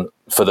own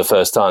for the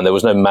first time. There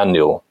was no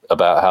manual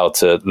about how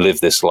to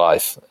live this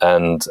life.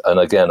 And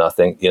again, I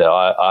think,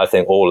 I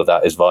think all of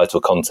that is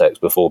vital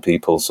context before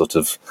people sort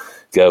of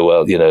go,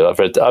 well,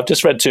 I've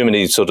just read too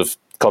many sort of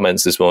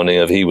comments this morning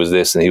of he was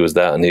this and he was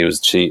that and he was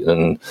cheat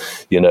and,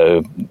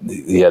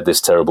 he had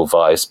this terrible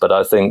vice. But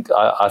I think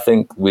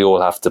we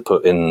all have to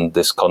put in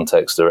this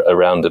context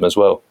around him as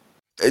well.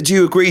 Do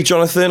you agree,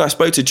 Jonathan? I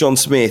spoke to John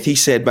Smith. He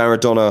said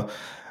Maradona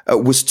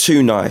was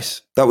too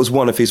nice. That was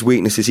one of his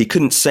weaknesses. He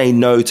couldn't say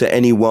no to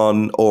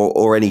anyone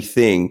or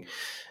anything.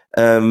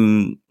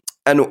 And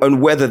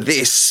whether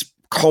this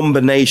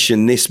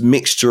combination, this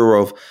mixture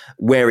of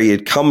where he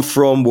had come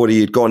from, what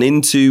he had gone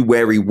into,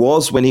 where he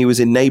was when he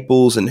was in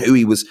Naples and who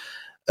he was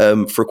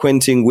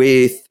frequenting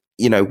with,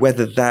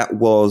 whether that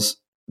was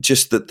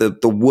just the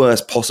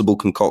worst possible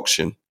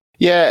concoction.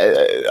 Yeah,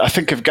 I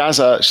think of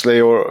Gaza actually,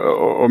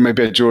 or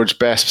maybe a George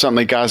Best,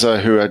 certainly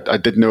Gaza, who I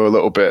did know a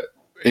little bit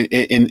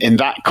in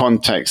that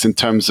context, in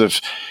terms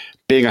of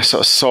being a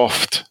sort of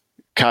soft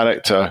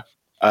character,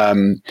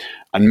 and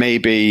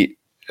maybe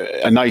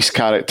a nice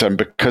character, and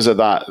because of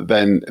that,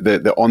 then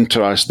the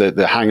entourage,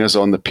 the hangers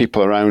on, the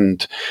people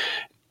around,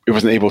 he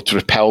wasn't able to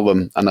repel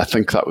them. And I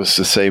think that was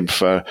the same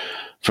for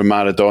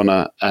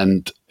Maradona.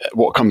 And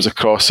what comes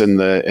across in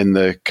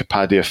the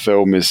Capadia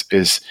film is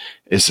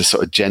the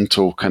sort of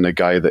gentle kind of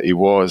guy that he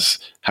was.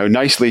 How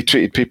nicely he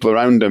treated people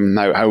around him,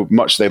 how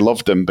much they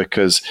loved him,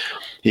 because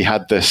he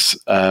had this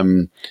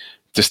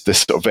just this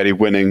sort of very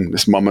winning,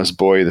 this mama's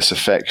boy, this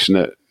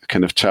affectionate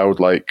kind of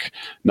childlike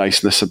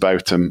niceness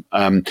about him.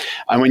 And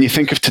when you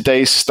think of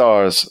today's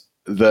stars,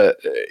 I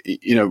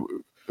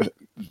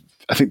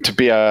think to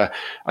be a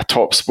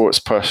top sports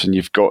person,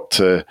 you've got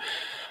to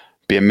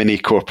be a mini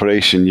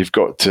corporation. You've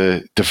got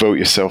to devote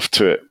yourself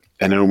to it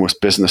in an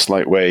almost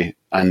business-like way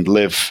and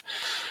live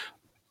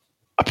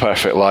a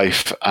perfect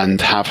life and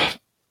have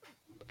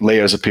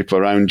layers of people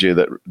around you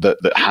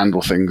that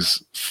handle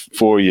things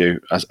for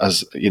you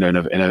as in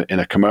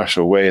a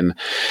commercial way. And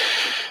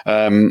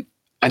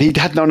he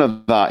had none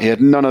of that. He had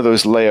none of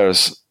those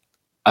layers.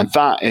 And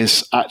that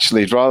is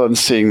actually, rather than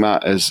seeing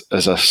that as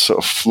a sort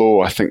of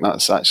flaw, I think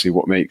that's actually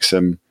what makes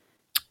him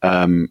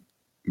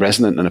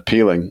resonant and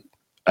appealing.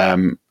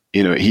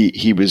 You know, he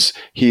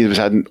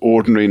had an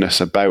ordinariness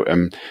about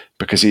him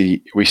because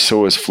we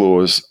saw his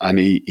flaws, and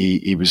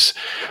he was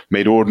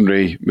made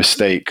ordinary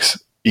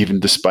mistakes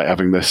even despite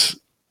having this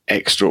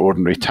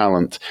extraordinary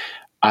talent.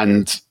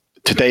 And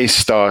today's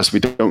stars, we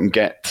don't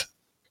get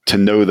to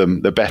know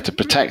them. They're better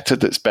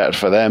protected. It's better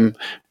for them.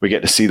 We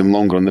get to see them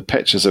longer on the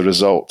pitch as a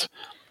result.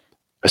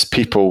 As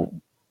people,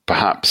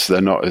 perhaps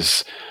they're not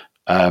as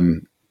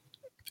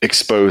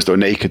exposed or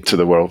naked to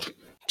the world.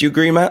 Do you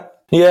agree, Matt?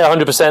 Yeah,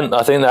 100%.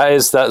 I think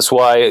that's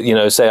why, you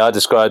know, say I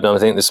described him, I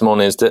think this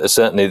morning is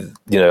certainly,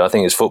 you know, I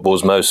think it's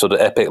football's most sort of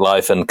epic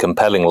life and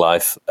compelling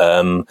life,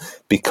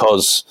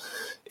 because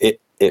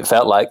it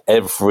felt like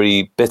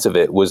every bit of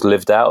it was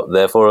lived out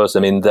there for us. I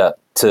mean, that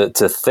to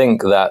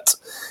think that,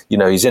 you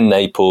know, he's in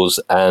Naples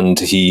and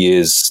he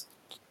is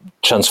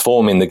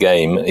transforming the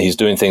game, he's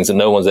doing things that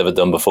no one's ever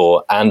done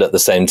before, and at the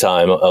same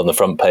time on the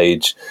front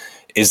page,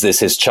 is this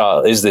his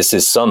child? Is this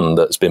his son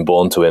that's been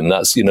born to him?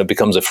 That's, you know,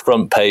 becomes a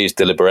front page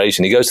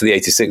deliberation. He goes to the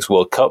 '86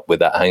 World Cup with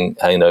that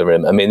hanging over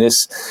him. I mean,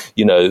 this,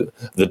 you know,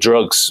 the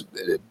drugs,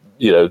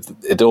 you know,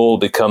 it all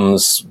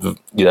becomes,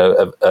 you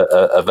know,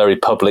 a very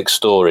public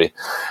story.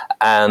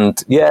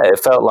 And yeah, it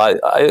felt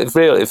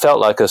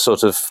like a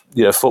sort of,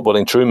 you know,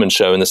 footballing Truman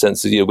Show, in the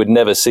sense that, you know, we'd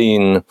never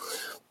seen.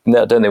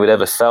 I don't think we'd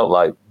ever felt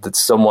like that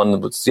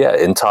someone's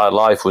entire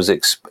life was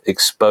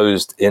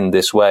exposed in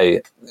this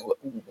way,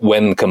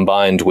 when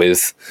combined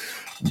with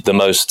the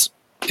most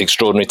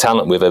extraordinary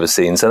talent we've ever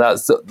seen. So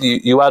that's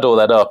you add all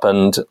that up,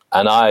 and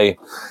I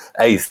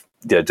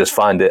just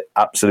find it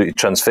absolutely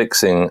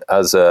transfixing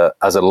as a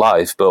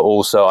life, but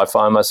also I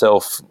find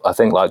myself, I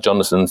think, like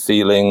Jonathan,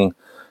 feeling,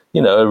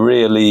 you know,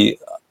 really.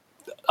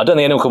 I don't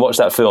think anyone can watch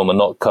that film and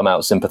not come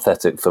out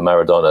sympathetic for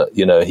Maradona.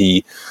 You know,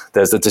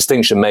 there's a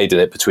distinction made in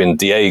it between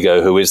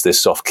Diego, who is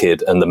this soft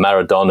kid, and the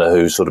Maradona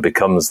who sort of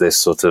becomes this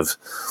sort of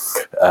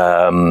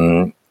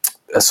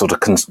a sort of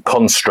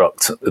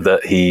construct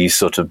that he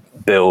sort of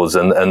builds,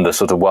 and the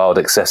sort of wild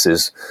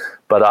excesses.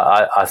 But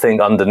I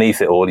think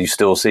underneath it all, you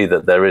still see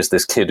that there is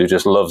this kid who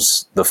just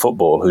loves the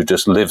football, who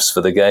just lives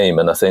for the game,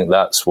 and I think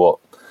that's what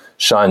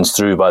shines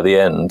through by the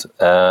end,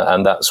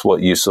 and that's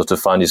what you sort of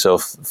find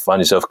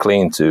yourself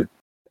clinging to.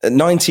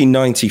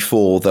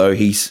 1994, though,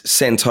 he's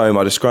sent home.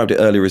 I described it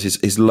earlier as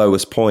his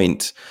lowest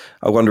point.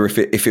 I wonder if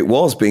it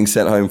was being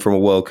sent home from a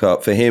World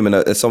Cup for him, and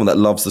as someone that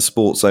loves the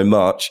sport so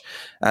much,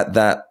 at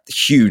that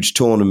huge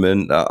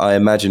tournament, I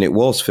imagine it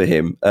was for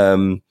him.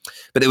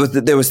 But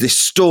there was this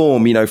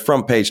storm, you know,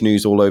 front page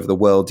news all over the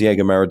world.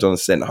 Diego Maradona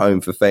sent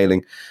home for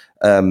failing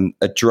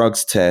a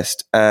drugs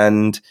test,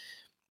 and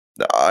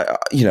I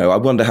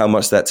wonder how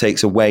much that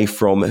takes away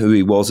from who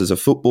he was as a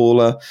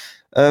footballer.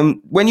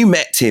 When you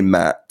met him,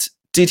 Matt,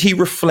 did he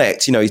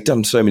reflect, you know, he's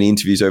done so many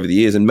interviews over the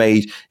years and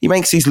he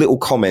makes these little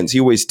comments, he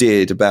always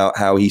did, about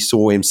how he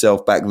saw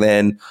himself back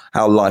then,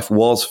 how life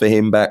was for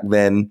him back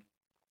then,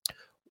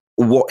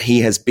 what he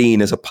has been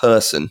as a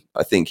person.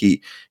 I think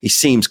he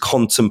seems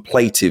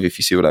contemplative, if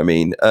you see what I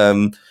mean.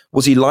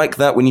 Was he like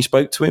that when you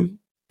spoke to him?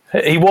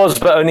 He was,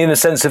 but only in the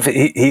sense of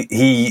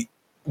he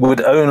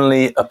would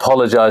only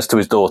apologize to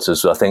his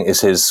daughters, I think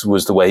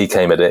was the way he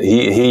came at it.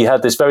 He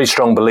had this very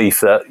strong belief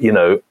that, you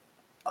know,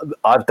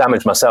 I've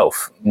damaged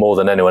myself more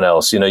than anyone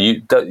else. You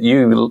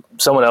know,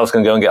 someone else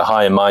can go and get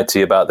high and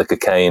mighty about the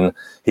cocaine.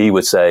 He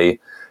would say,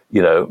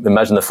 you know,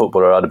 imagine the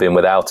footballer I'd have been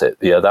without it.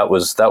 Yeah, that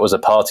was a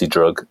party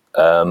drug,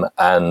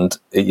 and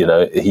you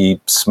know, he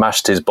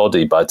smashed his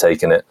body by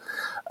taking it.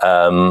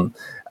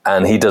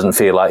 And he doesn't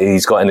feel like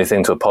he's got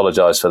anything to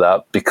apologize for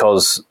that,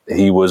 because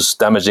he was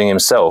damaging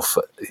himself.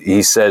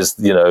 He says,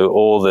 you know,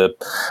 all the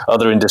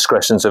other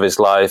indiscretions of his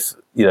life,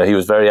 you know, he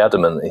was very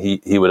adamant.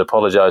 He would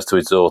apologize to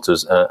his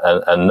daughters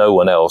and no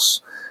one else.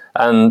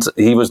 And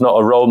he was not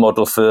a role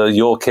model for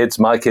your kids,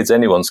 my kids,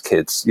 anyone's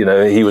kids. You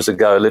know, he was a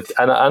guy who lived,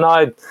 and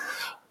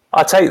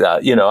I take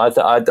that, you know,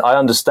 I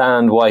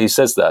understand why he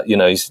says that. You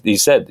know, he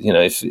said, you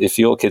know, if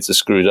your kids are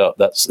screwed up,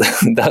 that's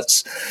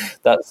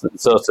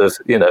sort of,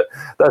 you know,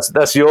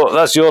 that's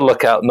your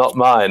lookout, not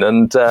mine.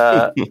 And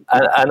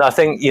and I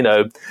think, you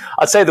know,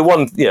 I'd say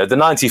the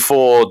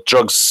 94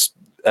 drugs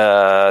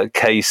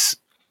case,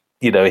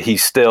 you know, he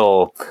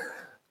still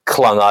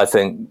clung, I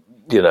think,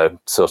 you know,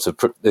 sort of,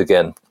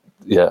 again,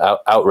 you know,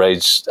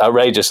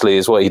 outrageously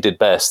is what he did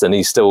best, and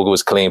he still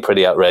was clinging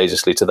pretty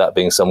outrageously to that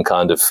being some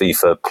kind of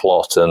FIFA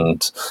plot,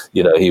 and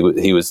you know,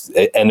 he was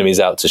enemies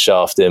out to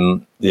shaft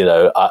him. You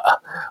know,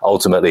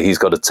 ultimately he's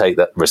got to take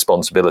that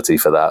responsibility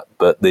for that.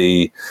 But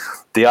the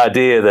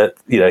idea that,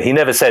 you know, he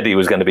never said he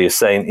was going to be a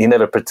saint. He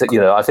never, you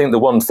know, I think the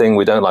one thing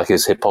we don't like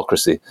is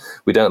hypocrisy.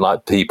 We don't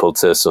like people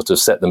to sort of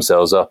set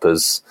themselves up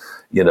as,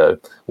 you know,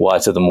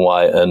 whiter than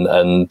white,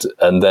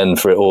 and then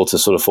for it all to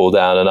sort of fall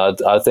down. And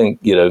I think,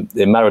 you know,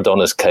 in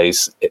Maradona's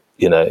case,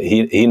 you know,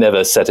 he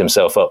never set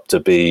himself up to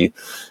be,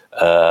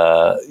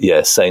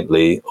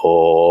 saintly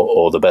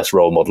or the best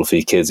role model for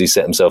your kids. He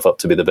set himself up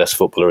to be the best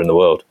footballer in the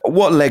world.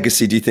 What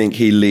legacy do you think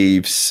he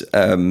leaves,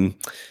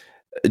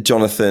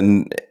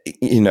 Jonathan?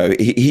 You know,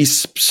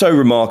 he's so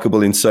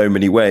remarkable in so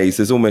many ways.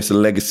 There's almost a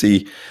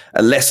legacy,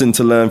 a lesson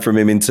to learn from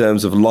him in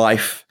terms of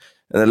life,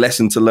 a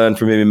lesson to learn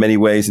from him in many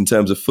ways in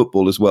terms of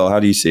football as well. How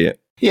do you see it?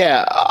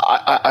 Yeah,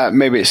 I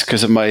maybe it's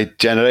because of my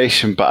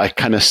generation, but I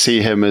kind of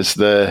see him as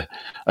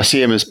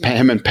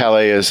him and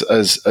Pele as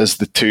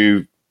the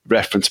two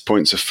reference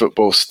points of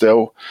football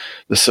still,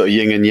 the sort of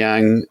yin and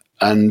yang.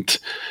 And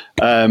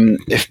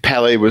if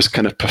Pele was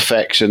kind of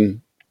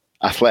perfection,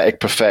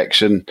 athletic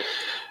perfection,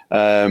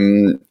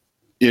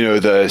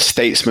 the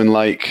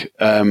statesman-like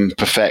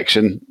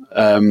perfection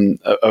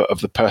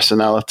of the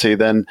personality,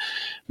 then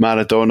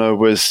Maradona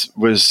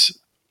was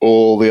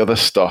all the other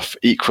stuff,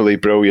 equally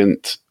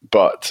brilliant,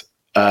 but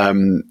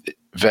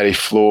very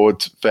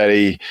flawed,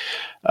 very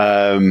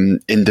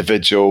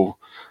individual,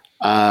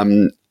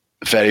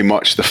 very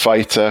much the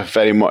fighter,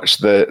 very much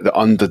the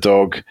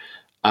underdog.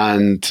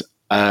 And,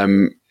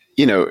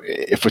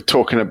 if we're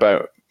talking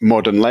about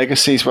modern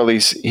legacies, well, he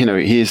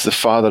is the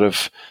father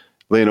of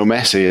Lionel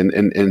Messi,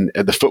 in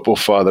the football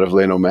father of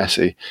Lionel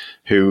Messi,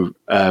 who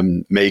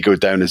may go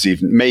down as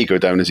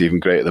even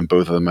greater than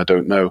both of them. I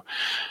don't know.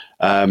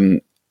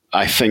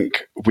 I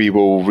think we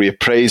will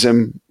reappraise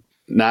him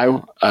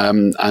now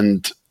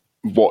and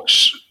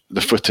watch the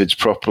footage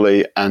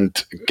properly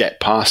and get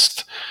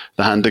past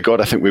the hand of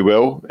God. I think we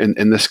will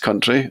in this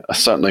country. I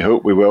certainly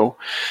hope we will,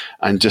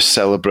 and just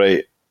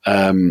celebrate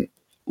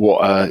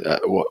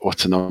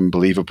what an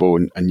unbelievable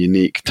and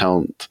unique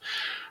talent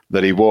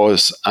that he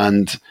was,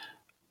 and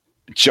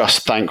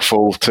just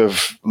thankful to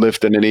have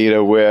lived in an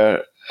era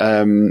where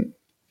I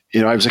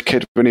was a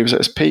kid when he was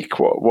at his peak.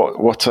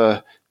 What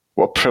a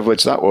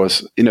privilege that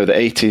was. The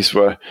 80s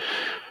were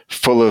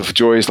full of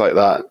joys like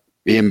that.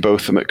 Ian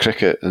Botham at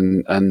cricket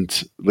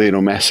and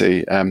Lionel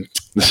Messi,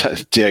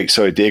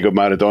 Diego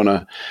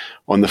Maradona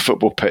on the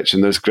football pitch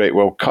in those great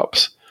World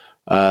Cups.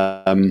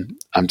 I'm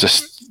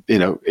just,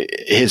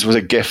 his was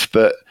a gift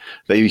that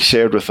he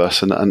shared with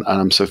us, and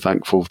I'm so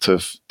thankful to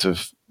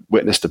have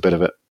witnessed a bit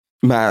of it.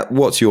 Matt,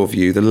 what's your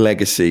view, the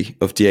legacy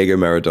of Diego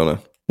Maradona?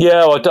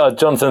 Yeah, well,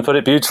 Jonathan put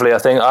it beautifully. I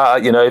think,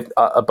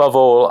 above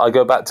all, I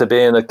go back to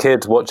being a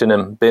kid watching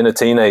him, being a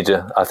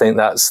teenager. I think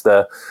that's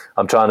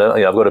I'm trying to,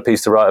 I've got a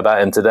piece to write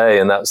about him today,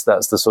 and that's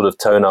the sort of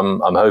tone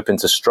I'm hoping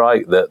to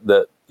strike,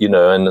 that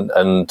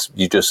and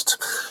you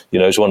just,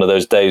 it's one of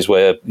those days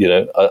where,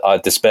 I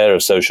despair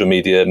of social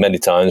media many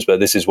times, but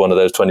this is one of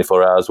those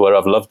 24 hours where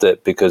I've loved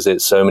it, because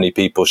it's so many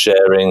people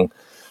sharing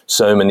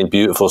so many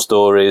beautiful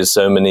stories,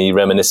 so many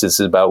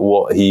reminiscences about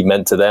what he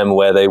meant to them,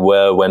 where they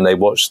were when they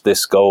watched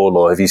this goal,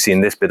 or have you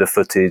seen this bit of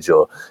footage,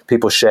 or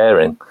people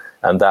sharing.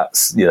 And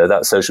that's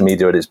social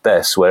media at its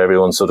best, where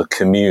everyone sort of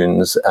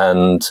communes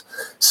and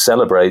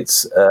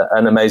celebrates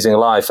an amazing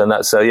life. And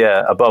that's,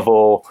 above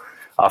all,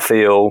 I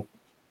feel,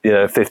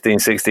 15,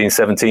 16,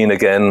 17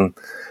 again,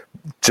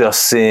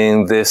 just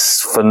seeing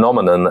this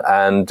phenomenon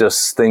and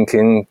just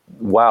thinking,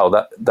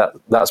 wow,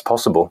 that's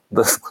possible.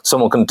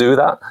 Someone can do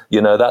that.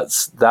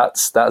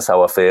 That's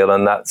how I feel,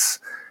 and that's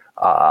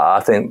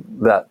I think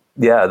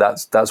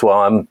that's what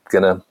I'm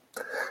gonna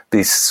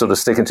be sort of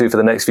sticking to for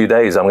the next few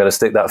days. I'm going to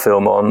stick that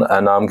film on,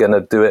 and I'm going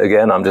to do it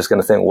again. I'm just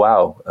going to think,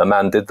 wow, a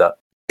man did that.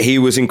 He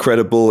was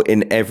incredible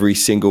in every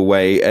single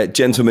way.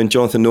 Gentlemen,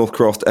 Jonathan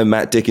Northcroft and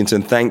Matt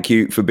Dickinson, thank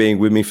you for being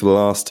with me for the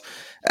last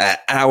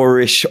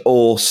hour-ish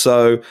or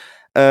so.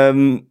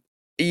 Well,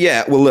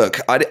 look,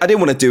 I didn't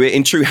want to do it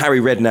in true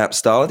Harry Redknapp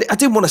style. I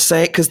didn't want to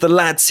say it because the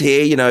lad's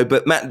here,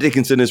 but Matt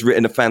Dickinson has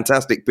written a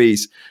fantastic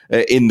piece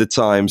in the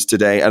Times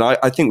today. And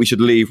I think we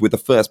should leave with the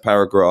first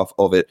paragraph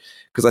of it,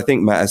 because I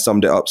think Matt has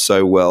summed it up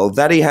so well.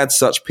 That he had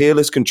such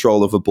peerless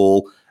control of a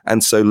ball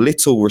and so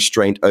little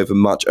restraint over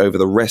much over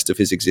the rest of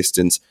his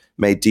existence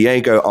made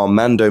Diego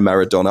Armando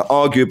Maradona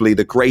arguably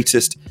the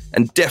greatest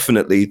and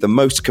definitely the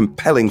most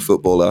compelling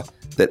footballer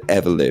that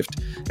ever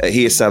lived.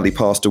 He has sadly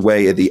passed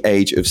away at the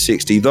age of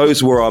 60.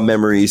 Those were our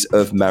memories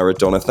of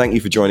Maradona. Thank you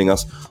for joining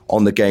us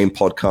on the Game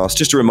podcast.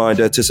 Just a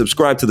reminder to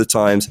subscribe to The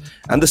Times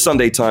and The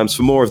Sunday Times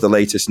for more of the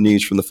latest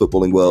news from the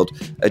footballing world.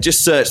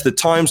 Just search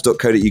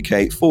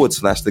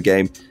thetimes.co.uk/The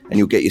Game and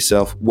you'll get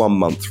yourself 1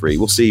 month free.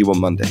 We'll see you on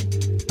Monday.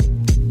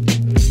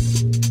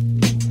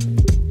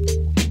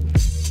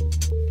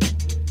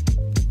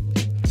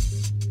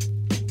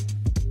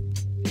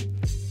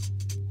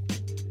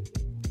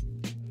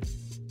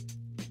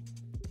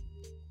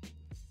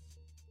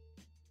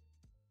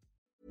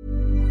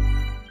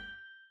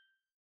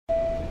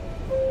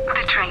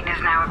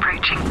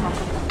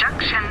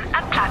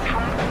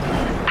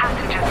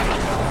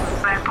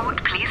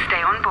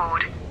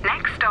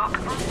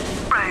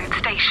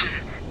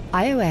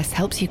 iOS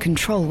helps you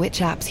control which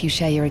apps you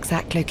share your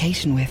exact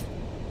location with.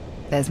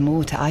 There's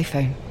more to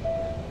iPhone.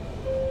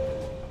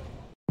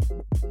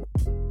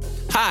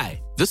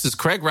 Hi, this is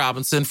Craig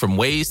Robinson from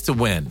Ways to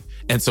Win,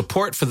 and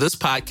support for this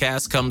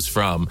podcast comes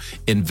from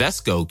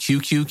Invesco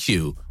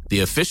QQQ, the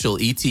official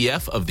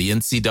ETF of the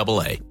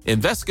NCAA.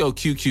 Invesco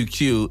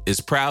QQQ is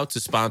proud to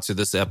sponsor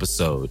this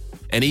episode,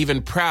 and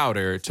even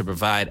prouder to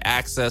provide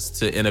access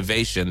to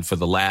innovation for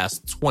the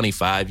last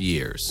 25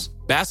 years.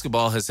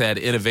 Basketball has had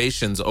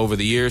innovations over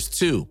the years,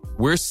 too.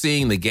 We're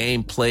seeing the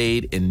game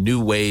played in new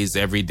ways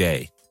every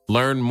day.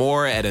 Learn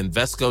more at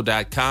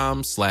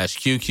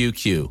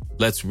Invesco.com/QQQ.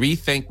 Let's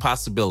rethink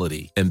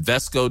possibility.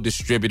 Invesco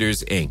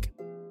Distributors, Inc.